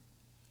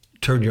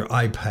turn your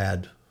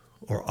iPad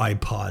or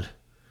iPod.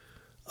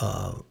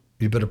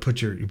 You better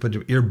put your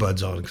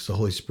earbuds on because the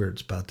Holy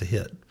Spirit's about to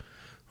hit,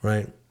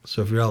 right?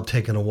 So if you're out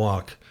taking a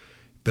walk,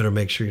 you better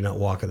make sure you're not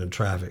walking in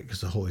traffic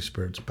because the Holy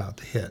Spirit's about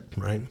to hit,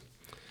 right?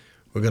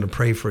 We're going to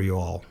pray for you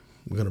all.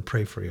 We're going to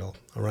pray for you all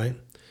right?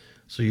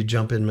 So you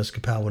jump in, Miss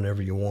Kapow,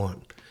 whenever you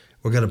want.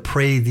 We're going to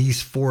pray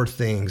these 4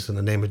 things in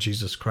the name of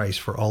Jesus Christ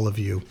for all of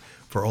you,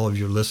 for all of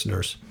your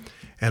listeners.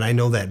 And I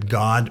know that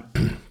God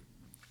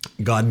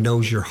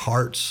knows your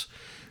hearts.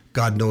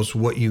 God knows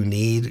what you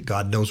need.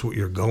 God knows what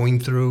you're going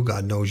through.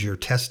 God knows your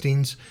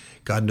testings.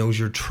 God knows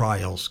your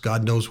trials.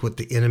 God knows what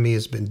the enemy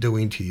has been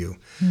doing to you.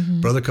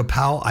 Mm-hmm. Brother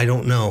Kapow, I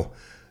don't know.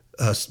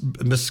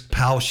 Miss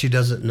Kapow, she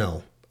doesn't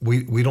know.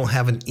 We don't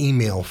have an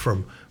email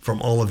from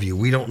all of you.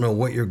 We don't know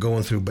what you're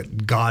going through,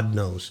 but God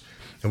knows.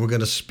 And we're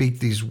going to speak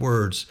these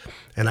words.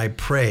 And I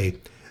pray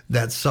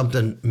that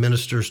something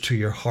ministers to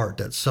your heart,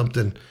 that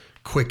something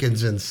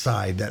quickens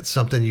inside, that's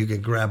something you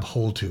can grab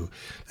hold to.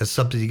 That's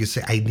something you can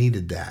say, I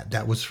needed that.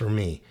 That was for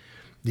me.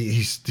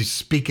 He's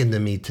speaking to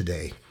me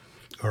today.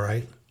 All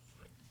right?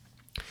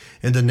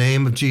 In the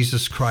name of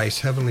Jesus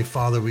Christ, Heavenly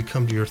Father, we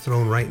come to your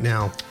throne right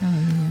now.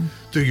 Hallelujah.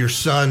 Through your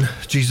Son,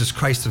 Jesus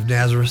Christ of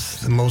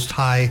Nazareth, the Most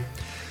High,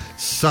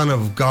 Son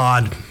of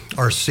God,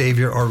 our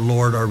Savior, our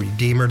Lord, our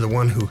Redeemer, the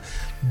one who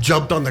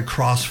jumped on the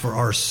cross for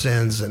our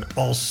sins, and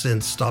all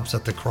sin stops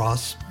at the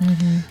cross.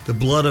 Mm-hmm. The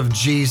blood of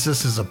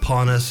Jesus is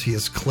upon us. He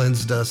has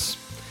cleansed us.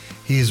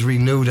 He has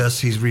renewed us.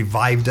 He's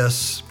revived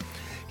us.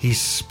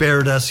 He's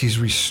spared us. He's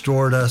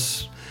restored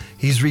us.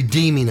 He's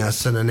redeeming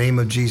us in the name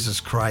of Jesus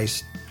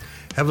Christ.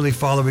 Heavenly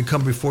Father, we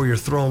come before your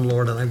throne,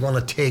 Lord, and I want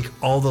to take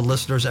all the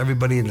listeners,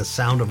 everybody in the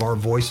sound of our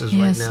voices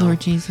right now,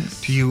 Lord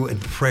Jesus, to you in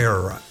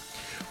prayer.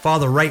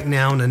 Father, right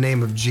now in the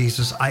name of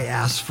Jesus, I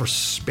ask for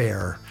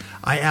spare.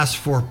 I ask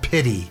for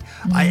pity.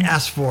 Mm-hmm. I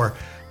ask for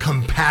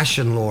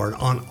compassion, Lord,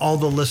 on all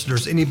the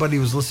listeners, anybody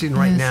who's listening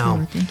right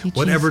now,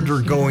 whatever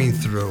they're going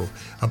through.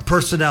 A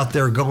person out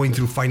there going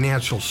through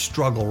financial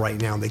struggle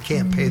right now. They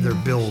can't pay their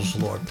bills,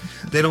 Lord.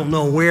 They don't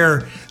know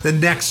where the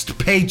next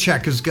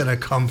paycheck is going to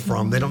come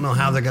from. They don't know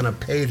how they're going to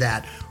pay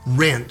that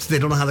rent. They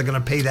don't know how they're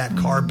going to pay that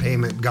car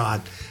payment,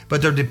 God.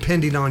 But they're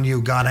depending on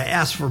you, God. I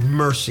ask for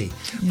mercy,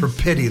 for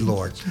pity,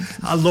 Lord.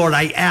 Lord,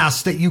 I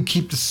ask that you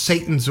keep the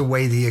Satans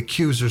away, the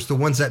accusers, the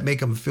ones that make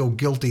them feel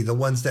guilty, the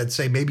ones that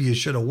say maybe you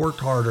should have worked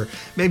harder,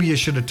 maybe you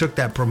should have took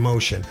that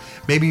promotion,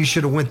 maybe you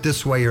should have went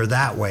this way or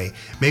that way,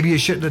 maybe you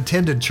shouldn't have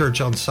attended church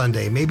on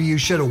Sunday, maybe you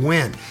should have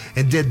went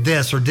and did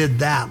this or did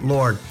that,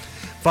 Lord.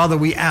 Father,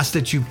 we ask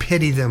that you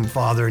pity them,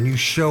 Father, and you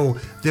show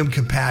them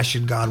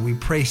compassion, God. We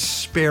pray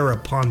spare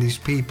upon these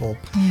people.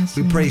 Yes,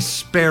 we pray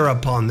spare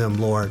upon them,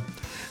 Lord.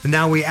 And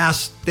now we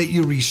ask that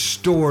you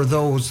restore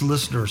those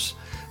listeners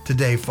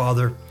today,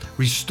 Father.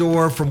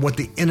 Restore from what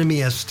the enemy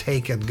has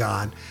taken,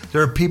 God.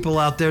 There are people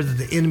out there that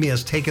the enemy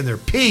has taken their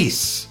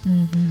peace.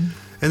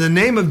 Mm-hmm. In the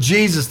name of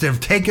Jesus, they've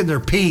taken their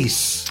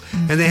peace.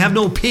 Mm-hmm. And they have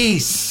no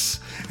peace.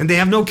 And they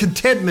have no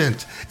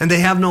contentment. And they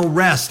have no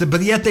rest.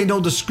 But yet they know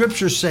the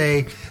scriptures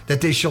say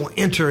that they shall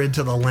enter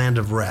into the land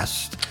of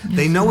rest. Yes,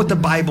 they know what the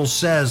Bible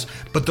says,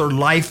 but their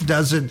life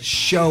doesn't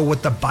show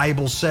what the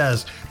Bible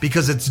says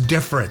because it's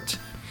different.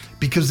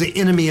 Because the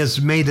enemy has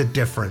made it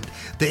different.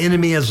 The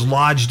enemy has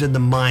lodged in the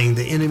mind.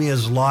 The enemy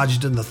has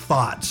lodged in the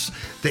thoughts.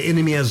 The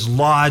enemy has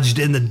lodged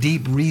in the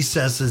deep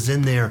recesses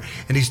in there.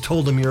 And he's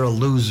told them you're a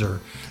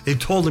loser. They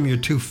told him you're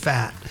too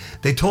fat.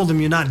 They told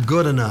him you're not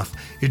good enough.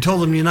 You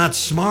told him you're not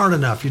smart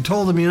enough. You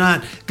told him you're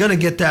not going to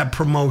get that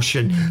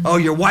promotion. Mm-hmm. Oh,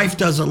 your wife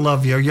doesn't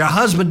love you. Your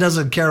husband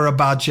doesn't care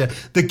about you.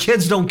 The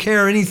kids don't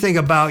care anything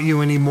about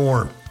you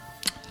anymore.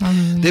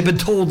 They've been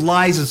told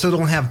lies, and so they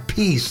don't have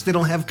peace. They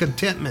don't have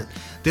contentment.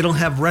 They don't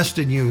have rest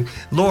in you.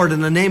 Lord, in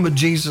the name of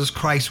Jesus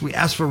Christ, we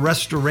ask for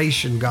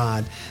restoration,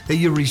 God, that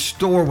you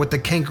restore what the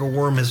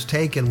cankerworm has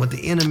taken, what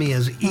the enemy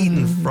has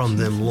eaten from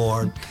them,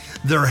 Lord.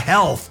 Their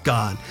health,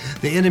 God.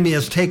 The enemy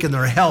has taken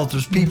their health.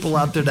 There's people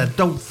out there that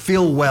don't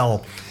feel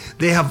well.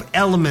 They have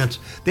ailments.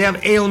 They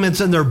have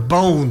ailments in their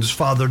bones,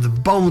 Father. The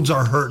bones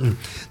are hurting.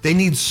 They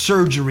need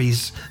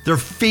surgeries. Their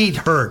feet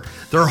hurt.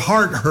 Their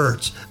heart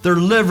hurts. Their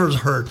livers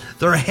hurt.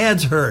 Their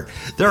heads hurt.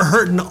 They're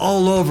hurting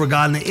all over,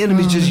 God. And the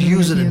enemy's just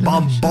using it,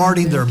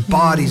 bombarding their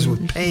bodies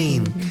with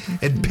pain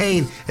and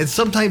pain. And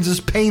sometimes this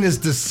pain is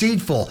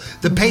deceitful.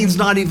 The pain's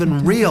not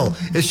even real.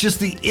 It's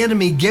just the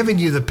enemy giving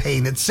you the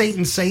pain. It's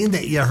Satan saying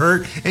that you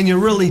hurt and you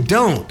really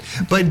don't.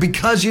 But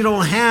because you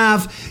don't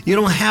have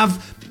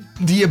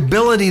the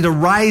ability to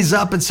rise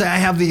up and say, I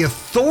have the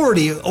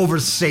authority over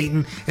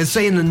Satan, and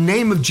say, in the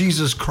name of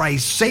Jesus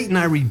Christ, Satan,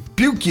 I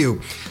rebuke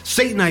you.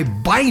 Satan, I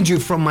bind you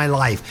from my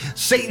life.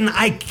 Satan,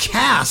 I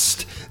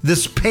cast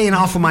this pain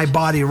off of my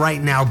body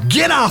right now.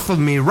 Get off of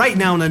me right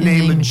now in the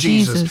name of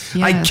Jesus.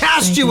 Yes, I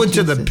cast you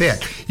into Jesus. the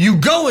pit. You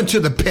go into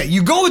the pit.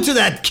 You go into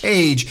that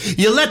cage.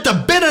 You let the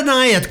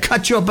Benaniah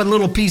cut you up in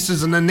little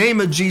pieces in the name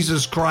of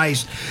Jesus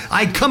Christ.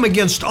 I come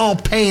against all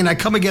pain. I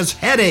come against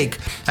headache.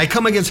 I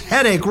come against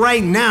headache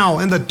right now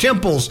in the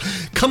temples.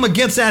 Come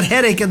against that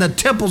headache in the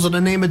temples in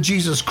the name of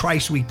Jesus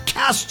Christ. We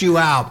cast you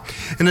out.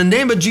 In the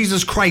name of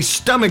Jesus Christ,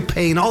 stomach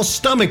pain, all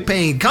stomach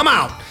pain, come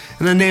out.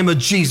 In the name of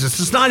Jesus.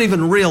 It's not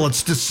even real.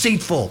 It's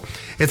deceitful.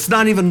 It's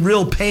not even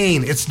real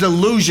pain. It's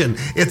delusion.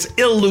 It's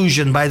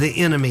illusion by the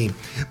enemy.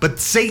 But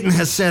Satan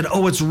has said,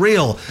 oh, it's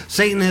real.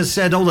 Satan has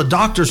said, oh, the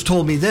doctors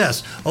told me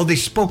this. Oh, they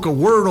spoke a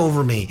word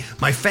over me.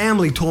 My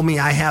family told me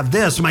I have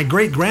this. My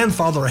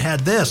great-grandfather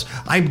had this.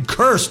 I'm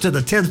cursed to the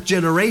 10th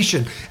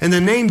generation. In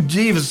the name of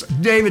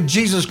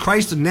Jesus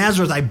Christ of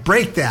Nazareth, I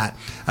break that.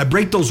 I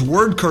break those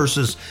word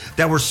curses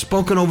that were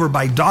spoken over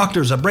by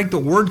doctors. I break the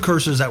word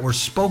curses that were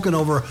spoken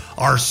over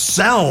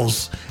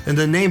ourselves. In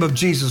the name of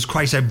Jesus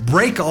Christ, I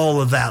break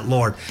all of that,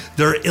 Lord.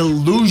 They're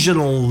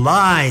illusional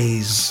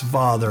lies,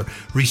 Father.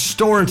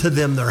 Restore unto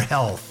them their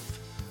health.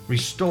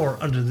 Restore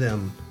unto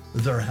them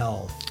their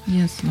health.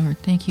 Yes, Lord.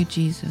 Thank you,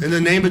 Jesus. In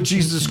the name of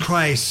Jesus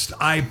Christ,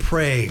 I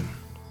pray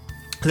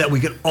that we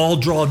can all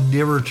draw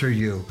nearer to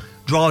you,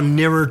 draw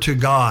nearer to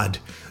God,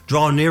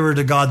 draw nearer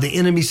to God. The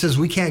enemy says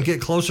we can't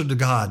get closer to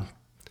God.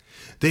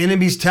 The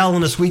enemy's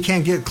telling us we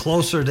can't get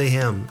closer to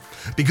him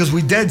because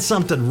we did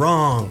something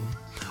wrong,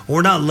 or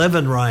we're not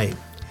living right,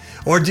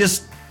 or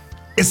just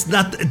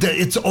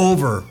it's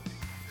over.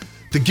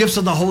 The gifts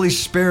of the Holy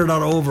Spirit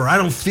are over. I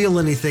don't feel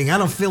anything. I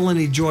don't feel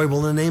any joy.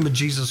 Well, in the name of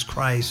Jesus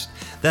Christ,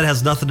 that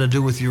has nothing to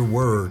do with your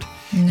word.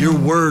 No. Your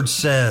word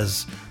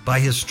says, by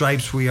his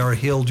stripes we are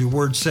healed. Your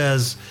word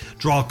says,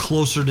 draw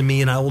closer to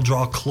me and I will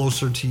draw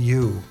closer to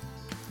you.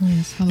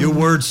 Yes, your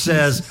word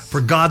says, for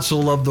God so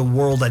loved the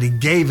world that he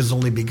gave his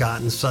only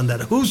begotten Son,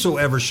 that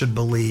whosoever should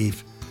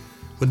believe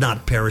would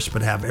not perish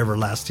but have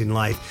everlasting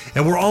life.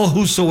 And we're all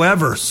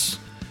whosoevers.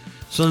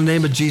 So in the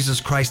name of Jesus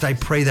Christ, I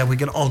pray that we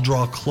can all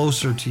draw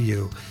closer to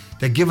you,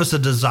 that give us a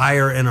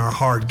desire in our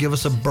heart, give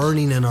us a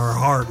burning in our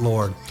heart,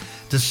 Lord,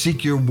 to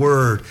seek your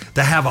word,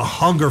 to have a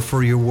hunger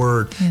for your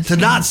word, yes, to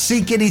not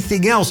seek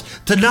anything else,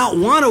 to not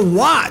want to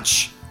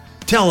watch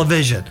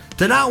television,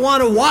 to not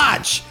want to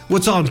watch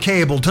what's on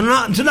cable, to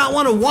not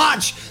want to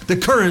watch the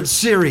current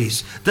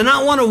series, to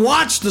not want to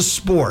watch the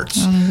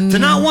sports, to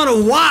not want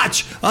to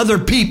watch other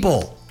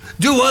people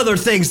do other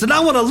things, to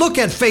not want to look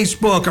at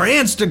Facebook or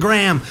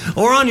Instagram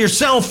or on your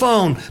cell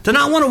phone, to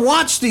not want to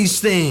watch these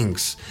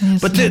things,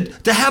 yes, but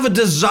to have a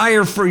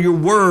desire for your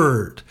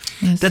word,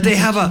 yes, that they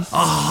have a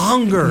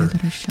hunger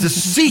to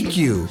seek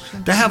you,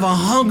 to have a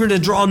hunger to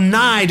draw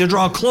nigh, to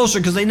draw closer,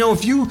 because they know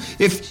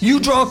if you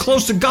draw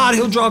close to God,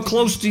 he'll draw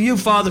close to you,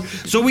 Father,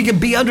 so we can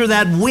be under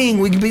that wing,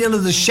 we can be under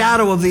the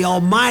shadow of the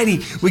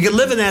Almighty, we can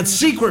live in that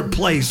secret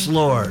place,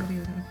 Lord.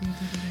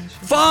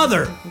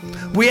 Father,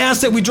 we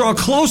ask that we draw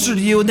closer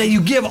to you and that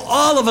you give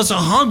all of us a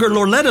hunger,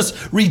 Lord. Let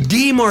us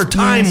redeem our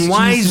time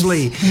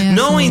wisely, yes,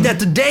 knowing that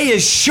the day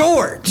is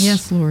short.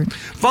 Yes, Lord.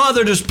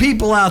 Father, there's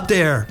people out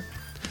there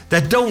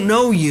that don't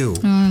know you.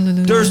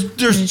 Hallelujah.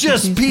 There's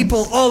just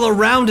people all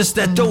around us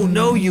that don't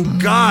know you.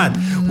 God,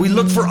 we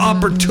look for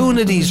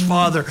opportunities,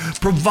 Father.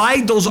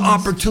 Provide those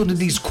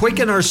opportunities.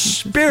 Quicken our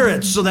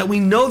spirits so that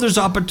we know there's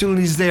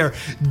opportunities there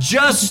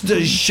just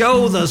to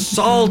show the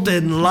salt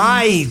and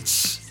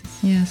lights.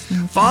 Yes,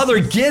 Lord. Father,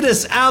 get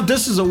us out.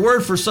 This is a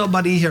word for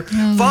somebody here.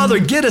 Father,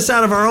 get us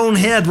out of our own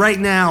head right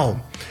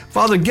now.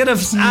 Father, get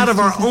us out of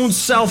our own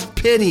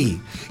self-pity.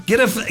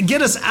 Get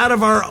us out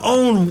of our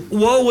own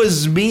woe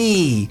is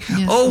me.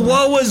 Yes, oh, Lord.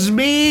 Woe is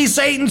me.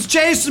 Satan's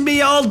chasing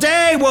me all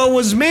day. Woe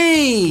is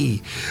me.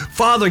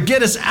 Father,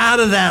 get us out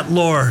of that,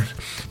 Lord.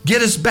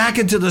 Get us back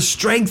into the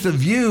strength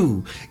of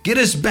you. Get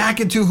us back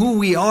into who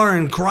we are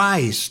in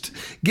Christ.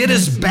 Get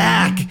us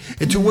back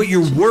into what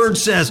your word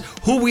says,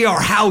 who we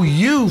are, how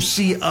you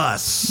see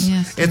us.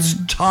 Yes, it's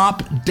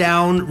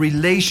top-down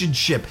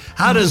relationship.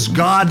 How does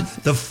God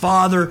the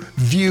Father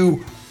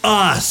view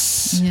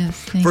us?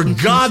 Yes, for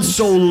God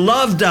so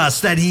loved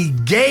us that he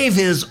gave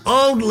his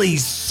only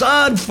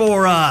Son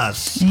for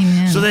us.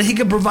 Amen. So that he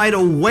could provide a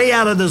way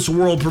out of this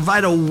world,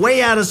 provide a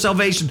way out of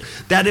salvation,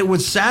 that it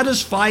would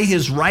satisfy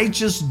his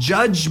righteous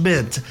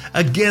judgment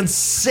against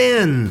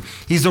sin.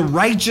 He's a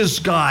righteous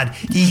God.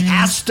 He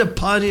has to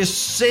punish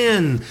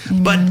sin.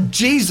 Amen. But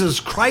Jesus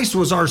Christ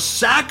was our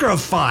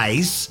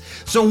sacrifice,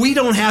 so we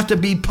don't have to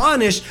be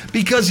punished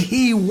because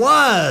he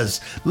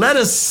was. Let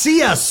us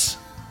see us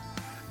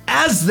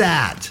as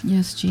that.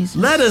 Yes, Jesus.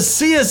 Let us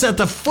see us at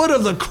the foot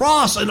of the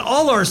cross and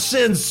all our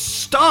sins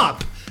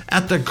stop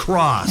at the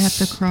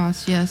cross. At the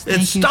cross, yes. It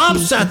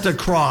stops at the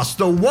cross.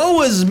 The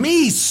woe is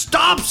me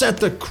stops at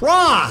the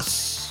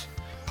cross.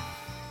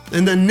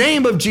 In the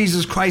name of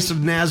Jesus Christ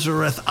of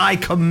Nazareth, I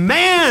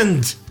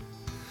command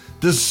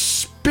the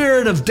spirit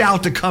spirit of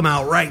doubt to come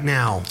out right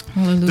now.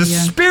 Hallelujah. The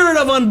spirit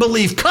of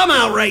unbelief, come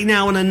out right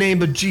now in the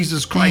name of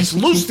Jesus Christ.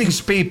 Thank you, Loose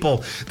these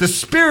people. The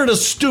spirit of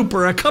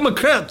stupor, I come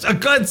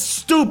against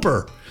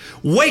stupor.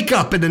 Wake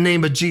up in the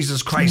name of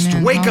Jesus Christ.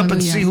 Amen. Wake up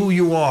and Hallelujah. see who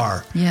you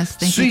are. Yes,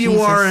 thank see you,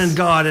 you are Jesus. in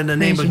God in the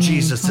name Praise of your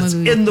name. Jesus. It's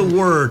Hallelujah. in the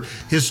Word.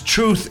 His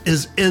truth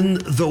is in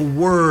the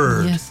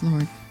Word. Yes,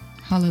 Lord.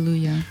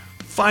 Hallelujah.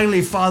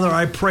 Finally, Father,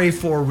 I pray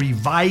for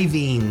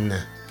reviving.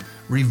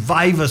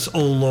 Revive us, O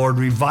Lord.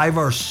 Revive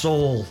our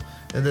soul.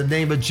 In the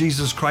name of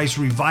Jesus Christ,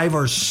 revive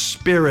our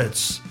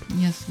spirits.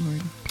 Yes,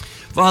 Lord.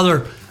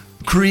 Father,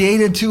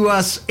 create into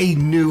us a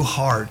new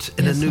heart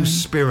and Yes, a new Lord.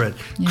 spirit.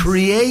 Yes.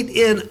 Create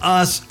in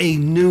us a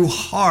new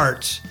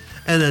heart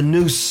and a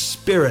new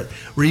spirit.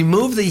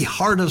 Remove the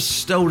heart of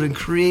stone and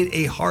create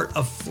a heart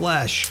of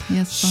flesh.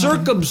 Yes, Father.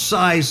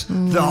 Circumcise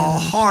the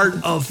heart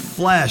of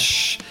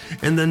flesh.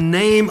 In the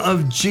name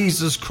of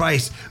Jesus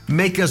Christ,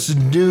 make us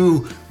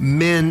new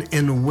men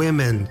and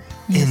women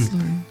Yes, in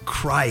Lord.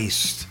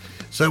 Christ.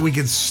 So that we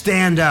can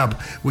stand up,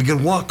 we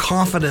can walk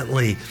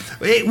confidently.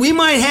 We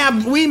might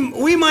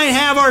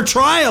have our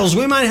trials,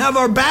 we might have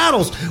our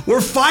battles.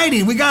 We're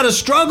fighting, we got to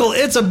struggle.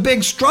 It's a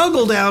big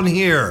struggle down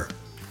here.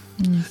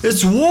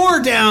 It's war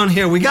down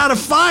here. We got to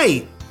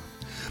fight.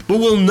 But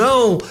we'll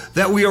know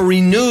that we are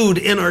renewed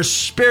in our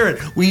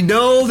spirit. We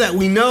know that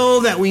we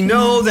know that we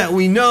know that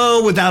we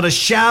know without a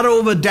shadow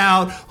of a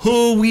doubt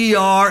who we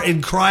are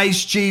in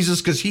Christ Jesus,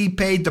 because he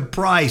paid the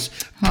price.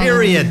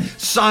 Period. Hallelujah.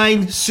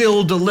 Signed,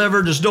 sealed,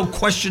 delivered. There's no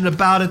question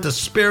about it. The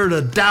spirit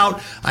of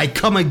doubt, I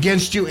come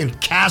against you and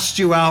cast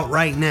you out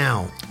right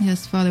now.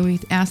 Yes, Father, we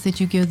ask that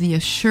you give the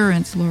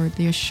assurance, Lord,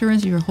 the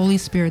assurance of your Holy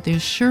Spirit, the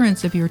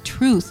assurance of your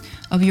truth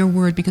of your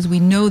word, because we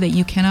know that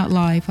you cannot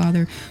lie,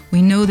 Father.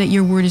 We know that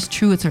your word is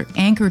true. It's our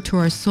anchor to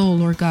our soul,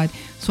 Lord God.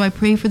 So I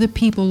pray for the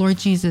people, Lord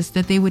Jesus,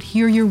 that they would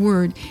hear your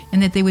word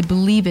and that they would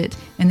believe it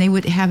and they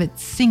would have it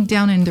sink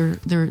down in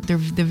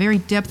the very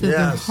depth of their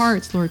Yes.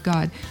 hearts, Lord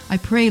God. I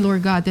pray,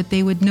 Lord God, that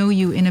they would know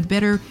you in a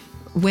better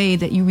way,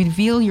 that you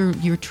reveal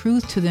your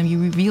truth to them,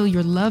 you reveal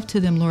your love to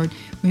them, Lord.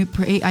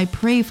 I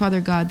pray, Father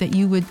God, that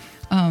you would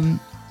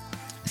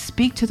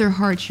speak to their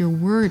hearts your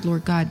word,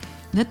 Lord God.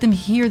 Let them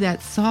hear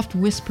that soft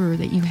whisper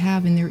that you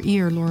have in their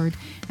ear, Lord.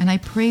 And I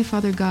pray,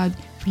 Father God,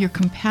 for your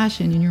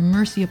compassion and your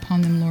mercy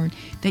upon them, Lord,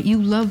 that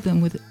you love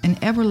them with an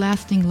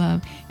everlasting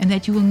love and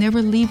that you will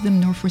never leave them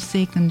nor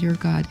forsake them, dear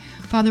God.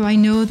 Father, I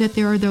know that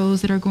there are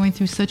those that are going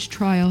through such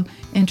trial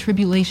and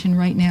tribulation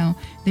right now.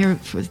 Their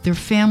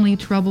family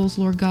troubles,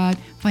 Lord God,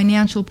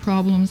 financial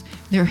problems,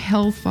 their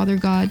health, Father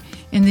God,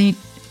 and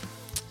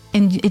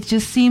it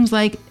just seems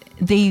like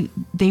they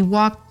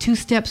walk 2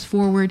 steps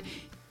forward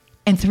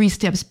and 3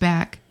 steps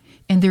back,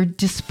 and they're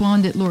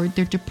despondent, Lord.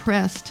 They're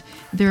depressed.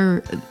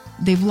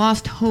 They've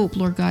lost hope,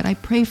 Lord God. I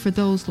pray for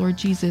those, Lord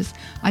Jesus.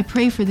 I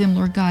pray for them,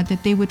 Lord God,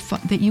 that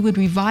that you would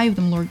revive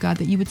them, Lord God,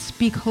 that you would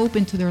speak hope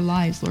into their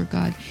lives, Lord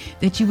God,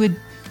 that you would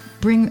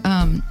bring,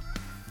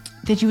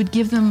 that you would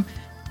give them,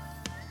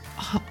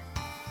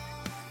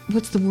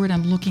 what's the word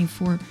I'm looking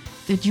for?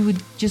 That you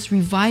would just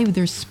revive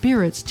their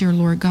spirits, dear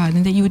Lord God,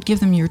 and that you would give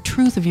them your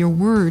truth of your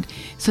word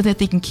so that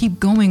they can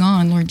keep going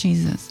on, Lord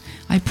Jesus.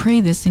 I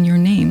pray this in your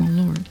name,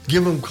 O Lord.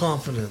 Give them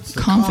confidence.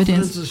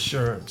 Confidence.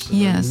 Assurance. In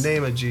Yes. the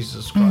name of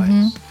Jesus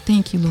Christ.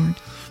 Thank you, Lord.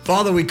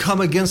 Father, we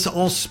come against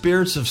all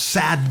spirits of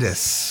sadness.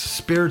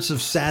 Spirits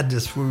of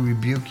sadness, we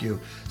rebuke you.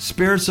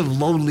 Spirits of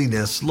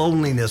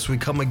loneliness, we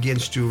come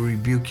against you,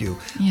 rebuke you.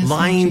 Yes,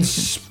 Lying Lord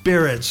Jesus.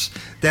 spirits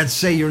that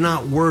say you're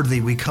not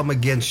worthy, we come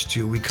against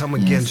you. We come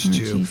against Lord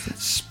you.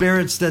 Jesus.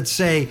 Spirits that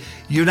say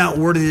you're not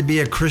worthy to be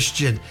a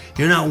Christian.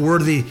 You're not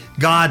worthy,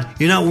 God,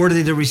 you're not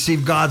worthy to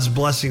receive God's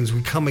blessings.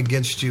 We come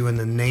against you in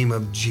the name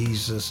of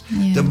Jesus.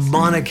 Yes,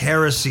 Demonic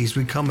heresies,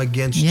 we come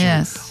against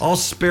Yes. you. All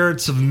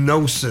spirits of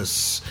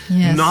gnosis.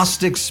 Yes.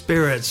 Gnostic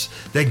spirits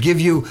that give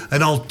you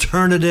an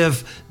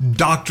alternative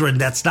doctrine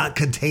that's not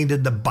contained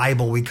in the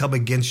Bible, we come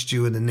against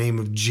you in the name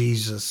of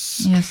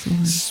Jesus. Yes,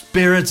 Lord.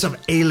 Spirits of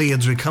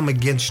aliens, we come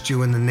against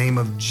you in the name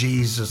of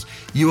Jesus.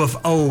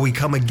 UFO, we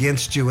come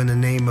against you in the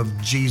name of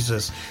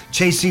Jesus.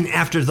 Chasing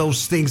after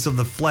those things of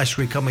the flesh,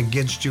 we come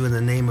against you in the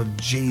name of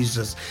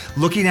Jesus.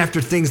 Looking after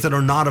things that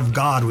are not of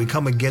God, we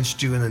come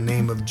against you in the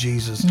name of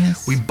Jesus.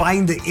 Yes. We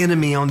bind the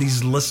enemy on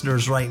these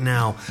listeners right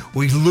now.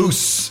 We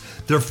loose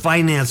their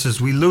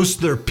finances. We loose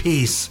their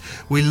peace.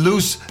 We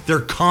loose their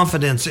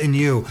confidence in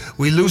you.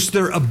 We loose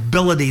their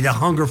ability to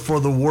hunger for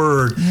the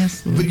word.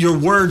 Yes, Lord. Your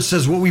word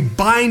says what we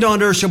bind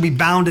on earth shall be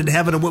bound in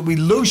heaven, and what we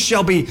loose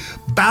shall be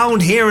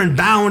bound here and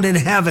bound in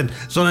heaven.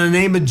 So in the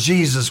name of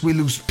Jesus, we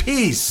lose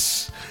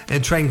peace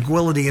and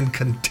tranquility and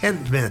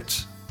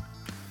contentment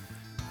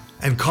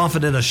and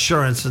confident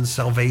assurance and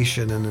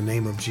salvation in the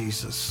name of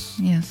Jesus.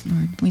 Yes,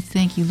 Lord. We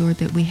thank you, Lord,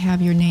 that we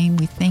have your name.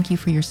 We thank you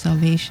for your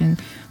salvation.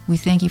 We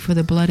thank you for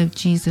the blood of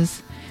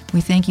Jesus.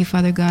 We thank you,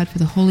 Father God, for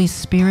the Holy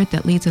Spirit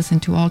that leads us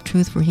into all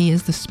truth, for he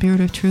is the Spirit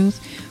of truth.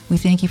 We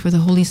thank you for the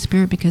Holy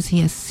Spirit because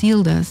he has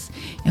sealed us.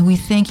 And we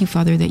thank you,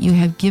 Father, that you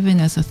have given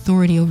us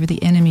authority over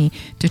the enemy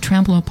to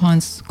trample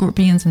upon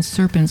scorpions and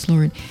serpents,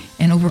 Lord,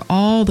 and over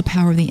all the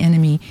power of the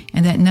enemy,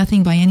 and that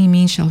nothing by any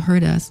means shall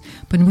hurt us.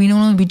 But we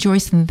don't only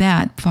rejoice in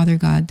that, Father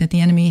God, that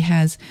the enemy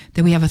has,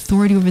 that we have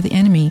authority over the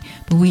enemy,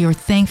 but we are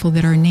thankful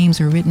that our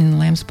names are written in the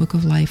Lamb's Book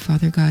of Life,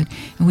 Father God.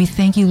 And we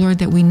thank you, Lord,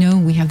 that we know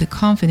we have the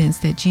confidence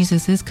that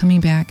Jesus is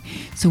coming back.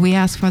 So we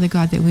ask, Father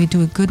God, that we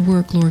do a good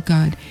work, Lord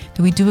God,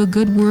 that we do a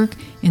good work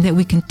and that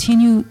we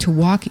continue to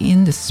walk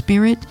in the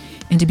Spirit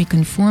and to be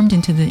conformed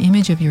into the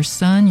image of your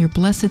Son, your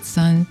blessed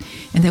Son,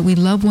 and that we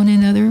love one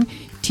another.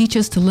 Teach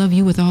us to love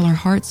you with all our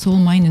heart, soul,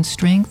 mind, and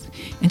strength,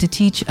 and to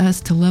teach us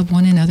to love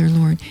one another,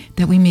 Lord,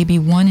 that we may be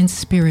one in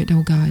spirit,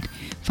 O God.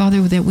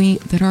 Father,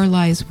 that our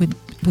lives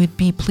would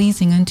be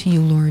pleasing unto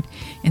you, Lord,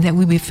 and that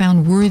we be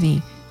found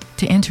worthy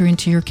to enter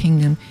into your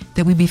kingdom,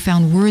 that we be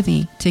found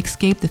worthy to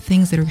escape the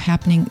things that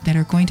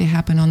are going to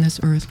happen on this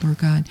earth, Lord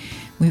God.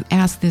 We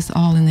ask this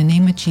all in the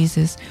name of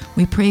Jesus.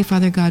 We pray,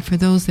 Father God, for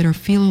those that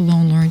feel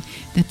alone, Lord,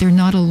 that they're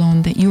not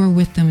alone, that you are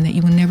with them, that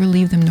you will never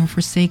leave them nor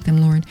forsake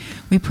them, Lord.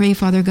 We pray,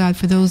 Father God,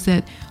 for those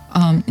that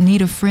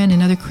need a friend,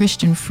 another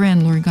Christian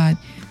friend, Lord God,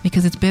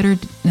 because it's better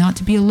not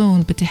to be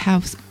alone, but to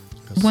have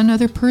one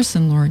other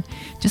person, Lord,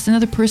 just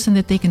another person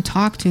that they can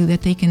talk to,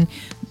 that they can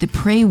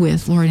pray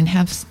with, Lord, and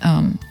have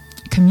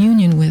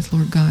communion with,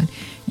 Lord God.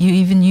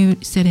 You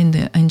said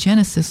in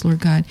Genesis,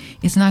 Lord God,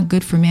 it's not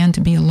good for man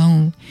to be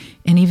alone.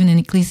 And even in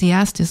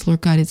Ecclesiastes,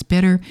 Lord God, it's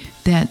better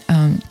that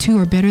two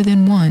are better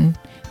than one.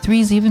 Three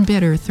is even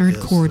better, third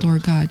chord,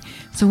 Lord God.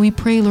 So we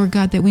pray, Lord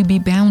God, that we be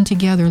bound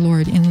together,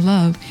 Lord, in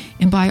love.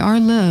 And by our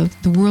love,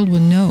 the world will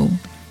know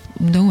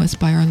us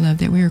by our love,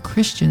 that we are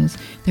Christians,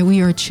 that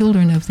we are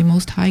children of the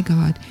Most High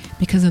God,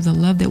 because of the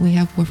love that we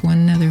have for one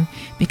another,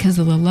 because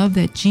of the love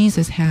that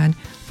Jesus had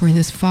for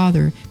his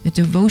Father, the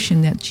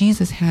devotion that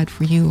Jesus had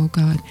for you, O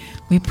God.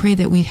 We pray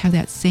that we have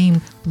that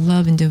same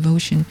love and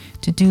devotion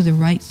to do the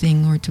right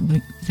thing, Lord,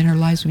 that our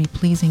lives will be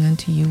pleasing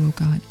unto you, O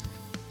God.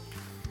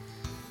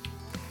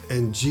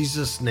 In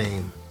Jesus'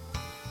 name,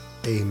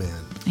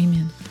 amen.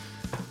 Amen.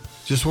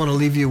 Just want to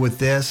leave you with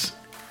this.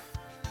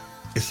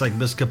 It's like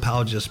Miss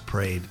Kapow just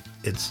prayed.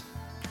 It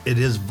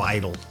is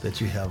vital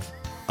that you have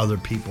other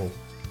people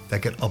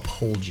that can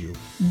uphold you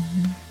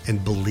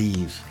and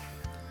believe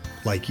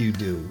like you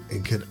do,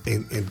 and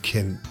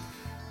can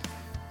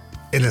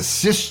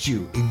assist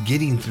you in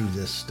getting through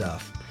this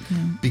stuff,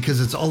 because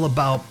it's all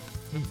about,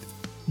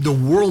 the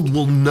world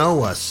will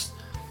know us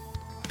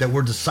that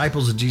we're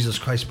disciples of Jesus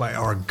Christ by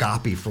our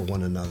agape for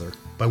one another,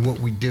 by what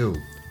we do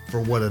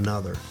for one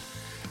another.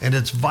 And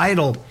it's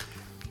vital,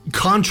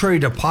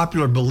 contrary to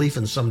popular belief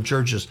in some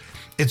churches,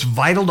 it's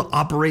vital to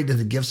operate in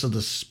the gifts of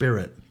the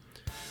Spirit.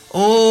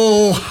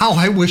 Oh, how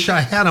I wish I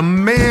had a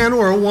man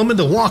or a woman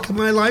to walk in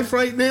my life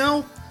right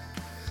now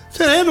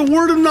that had a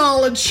word of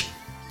knowledge.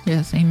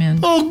 Yes, amen.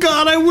 Oh,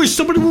 God, I wish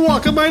somebody would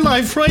walk in my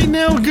life right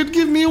now and could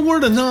give me a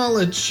word of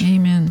knowledge.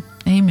 Amen.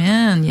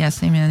 Amen.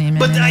 Yes, amen, amen.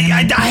 But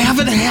amen. I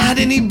haven't had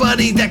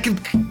anybody that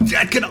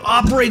can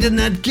operate in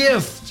that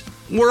gift.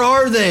 Where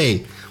are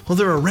they? Well,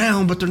 they're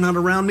around, but they're not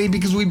around me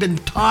because we've been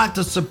taught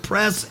to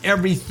suppress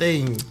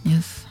everything.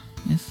 Yes.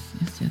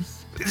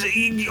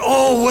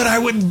 Oh, what I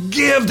would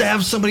give to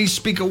have somebody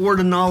speak a word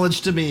of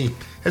knowledge to me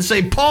and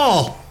say,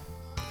 Paul,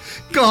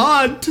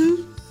 God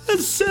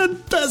has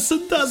said this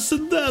and this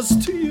and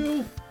this to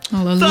you.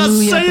 Hallelujah.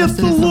 Thus saith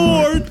the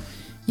Lord.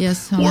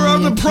 Yes, hallelujah. Where are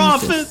the Jesus.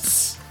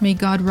 prophets? May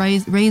God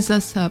raise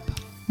us up.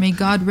 May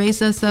God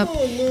raise us up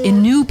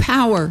in new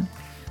power.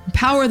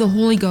 Power of the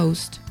Holy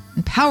Ghost.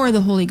 Power of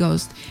the Holy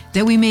Ghost.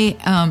 That we may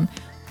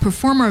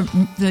perform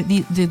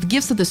the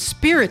gifts of the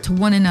Spirit to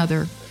one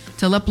another.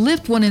 To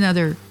uplift one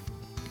another.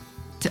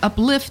 To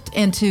uplift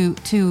and to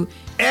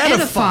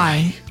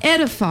edify.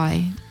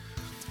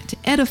 To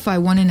edify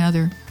one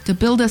another. To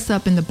build us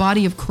up in the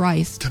body of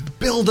Christ. To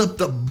build up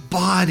the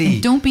body.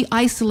 And don't be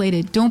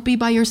isolated. Don't be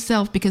by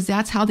yourself, because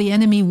that's how the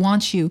enemy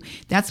wants you.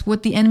 That's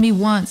what the enemy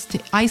wants, to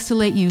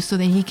isolate you so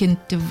that he can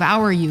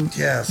devour you.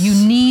 Yes. You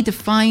need to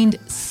find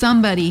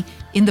somebody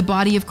in the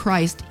body of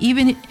Christ.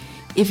 Even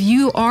if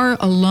you are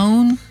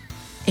alone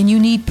and you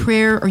need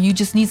prayer or you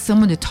just need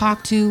someone to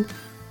talk to,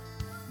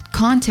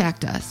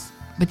 contact us.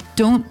 But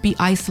don't be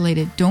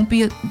isolated.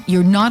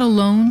 You're not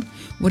alone.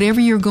 Whatever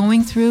you're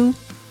going through,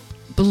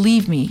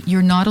 believe me,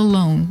 you're not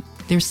alone.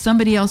 There's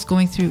somebody else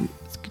going through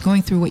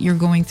what you're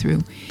going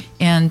through.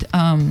 And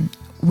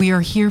we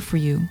are here for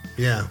you.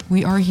 Yeah.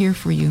 We are here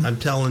for you. I'm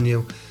telling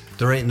you,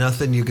 there ain't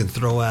nothing you can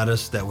throw at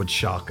us that would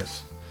shock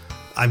us.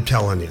 I'm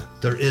telling you,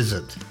 there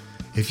isn't.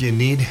 If you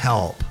need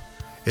help,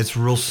 it's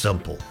real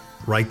simple.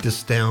 Write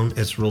this down.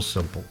 It's real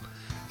simple.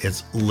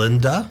 It's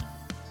Linda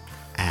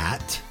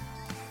at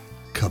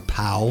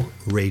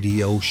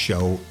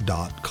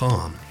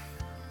KapowRadioshow.com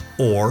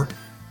or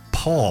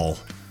Paul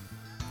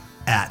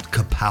at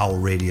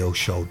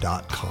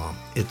KapowRadioshow.com.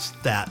 It's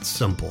that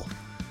simple.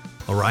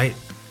 All right?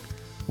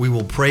 We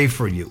will pray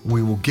for you.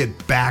 We will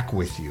get back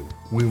with you.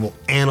 We will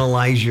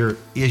analyze your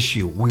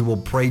issue. We will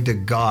pray to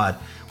God.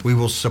 We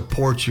will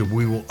support you.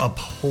 We will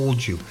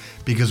uphold you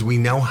because we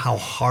know how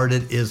hard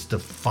it is to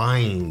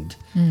find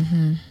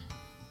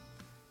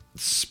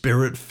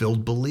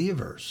Spirit-filled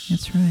believers.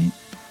 That's right.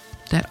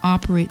 That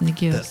operate in the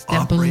gifts,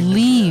 that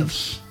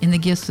believe in the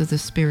gifts of the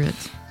Spirit.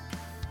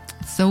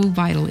 It's so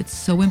vital. It's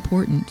so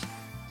important.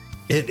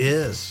 It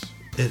is.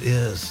 It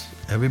is.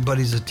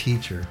 Everybody's a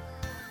teacher,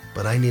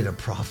 but I need a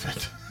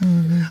prophet.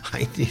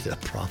 I need a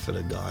prophet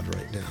of God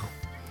right now.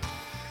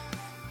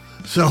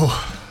 So,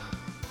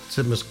 that's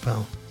it, Ms.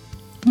 Powell.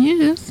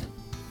 Yes.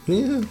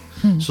 Yeah.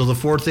 So the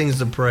 4 things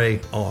to pray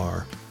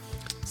are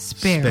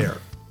Spare,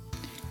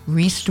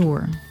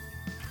 restore,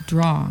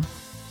 draw,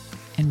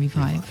 and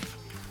revive.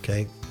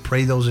 Okay?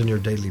 Pray those in your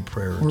daily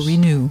prayers. Or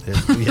renew.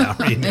 Yeah,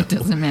 renew. It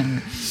doesn't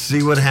matter.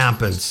 See what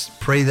happens.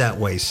 Pray that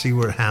way. See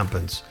what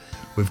happens.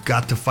 We've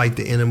got to fight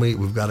the enemy.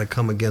 We've got to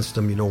come against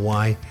him. You know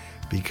why?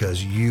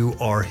 Because you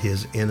are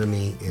his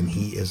enemy and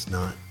he is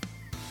not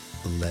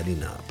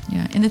letting up.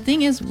 Yeah. And the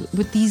thing is,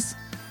 with these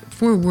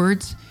 4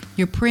 words,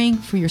 you're praying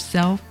for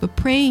yourself, but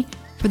pray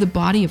for the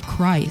body of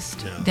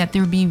Christ, that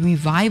there be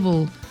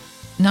revival,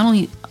 not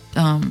only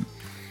a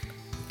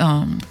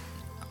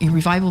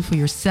revival for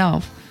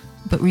yourself,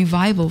 but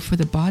revival for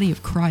the body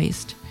of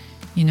Christ,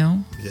 you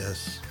know?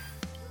 Yes.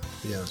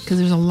 Yes. Because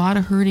there's a lot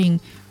of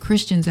hurting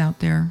Christians out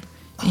there.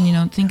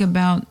 And, think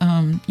about,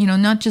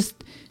 not just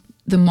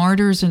the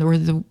martyrs or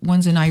the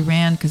ones in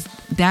Iran, because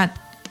that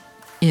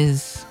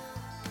is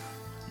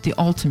the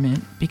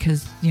ultimate,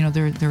 because,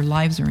 their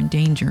lives are in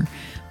danger.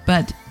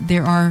 But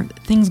there are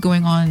things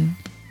going on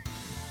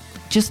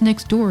just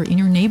next door in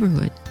your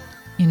neighborhood,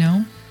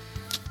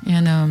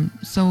 And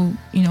so,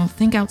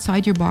 think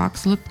outside your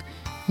box, look,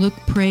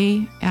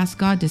 pray, ask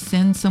God to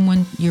send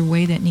someone your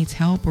way that needs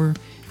help, or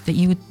that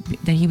He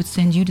would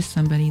send you to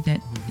somebody that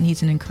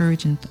needs an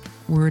encouraging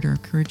word or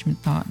encouragement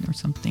thought or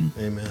something.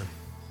 Amen.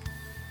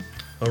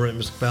 All right,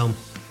 Ms. Bell.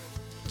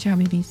 Ciao,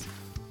 babies.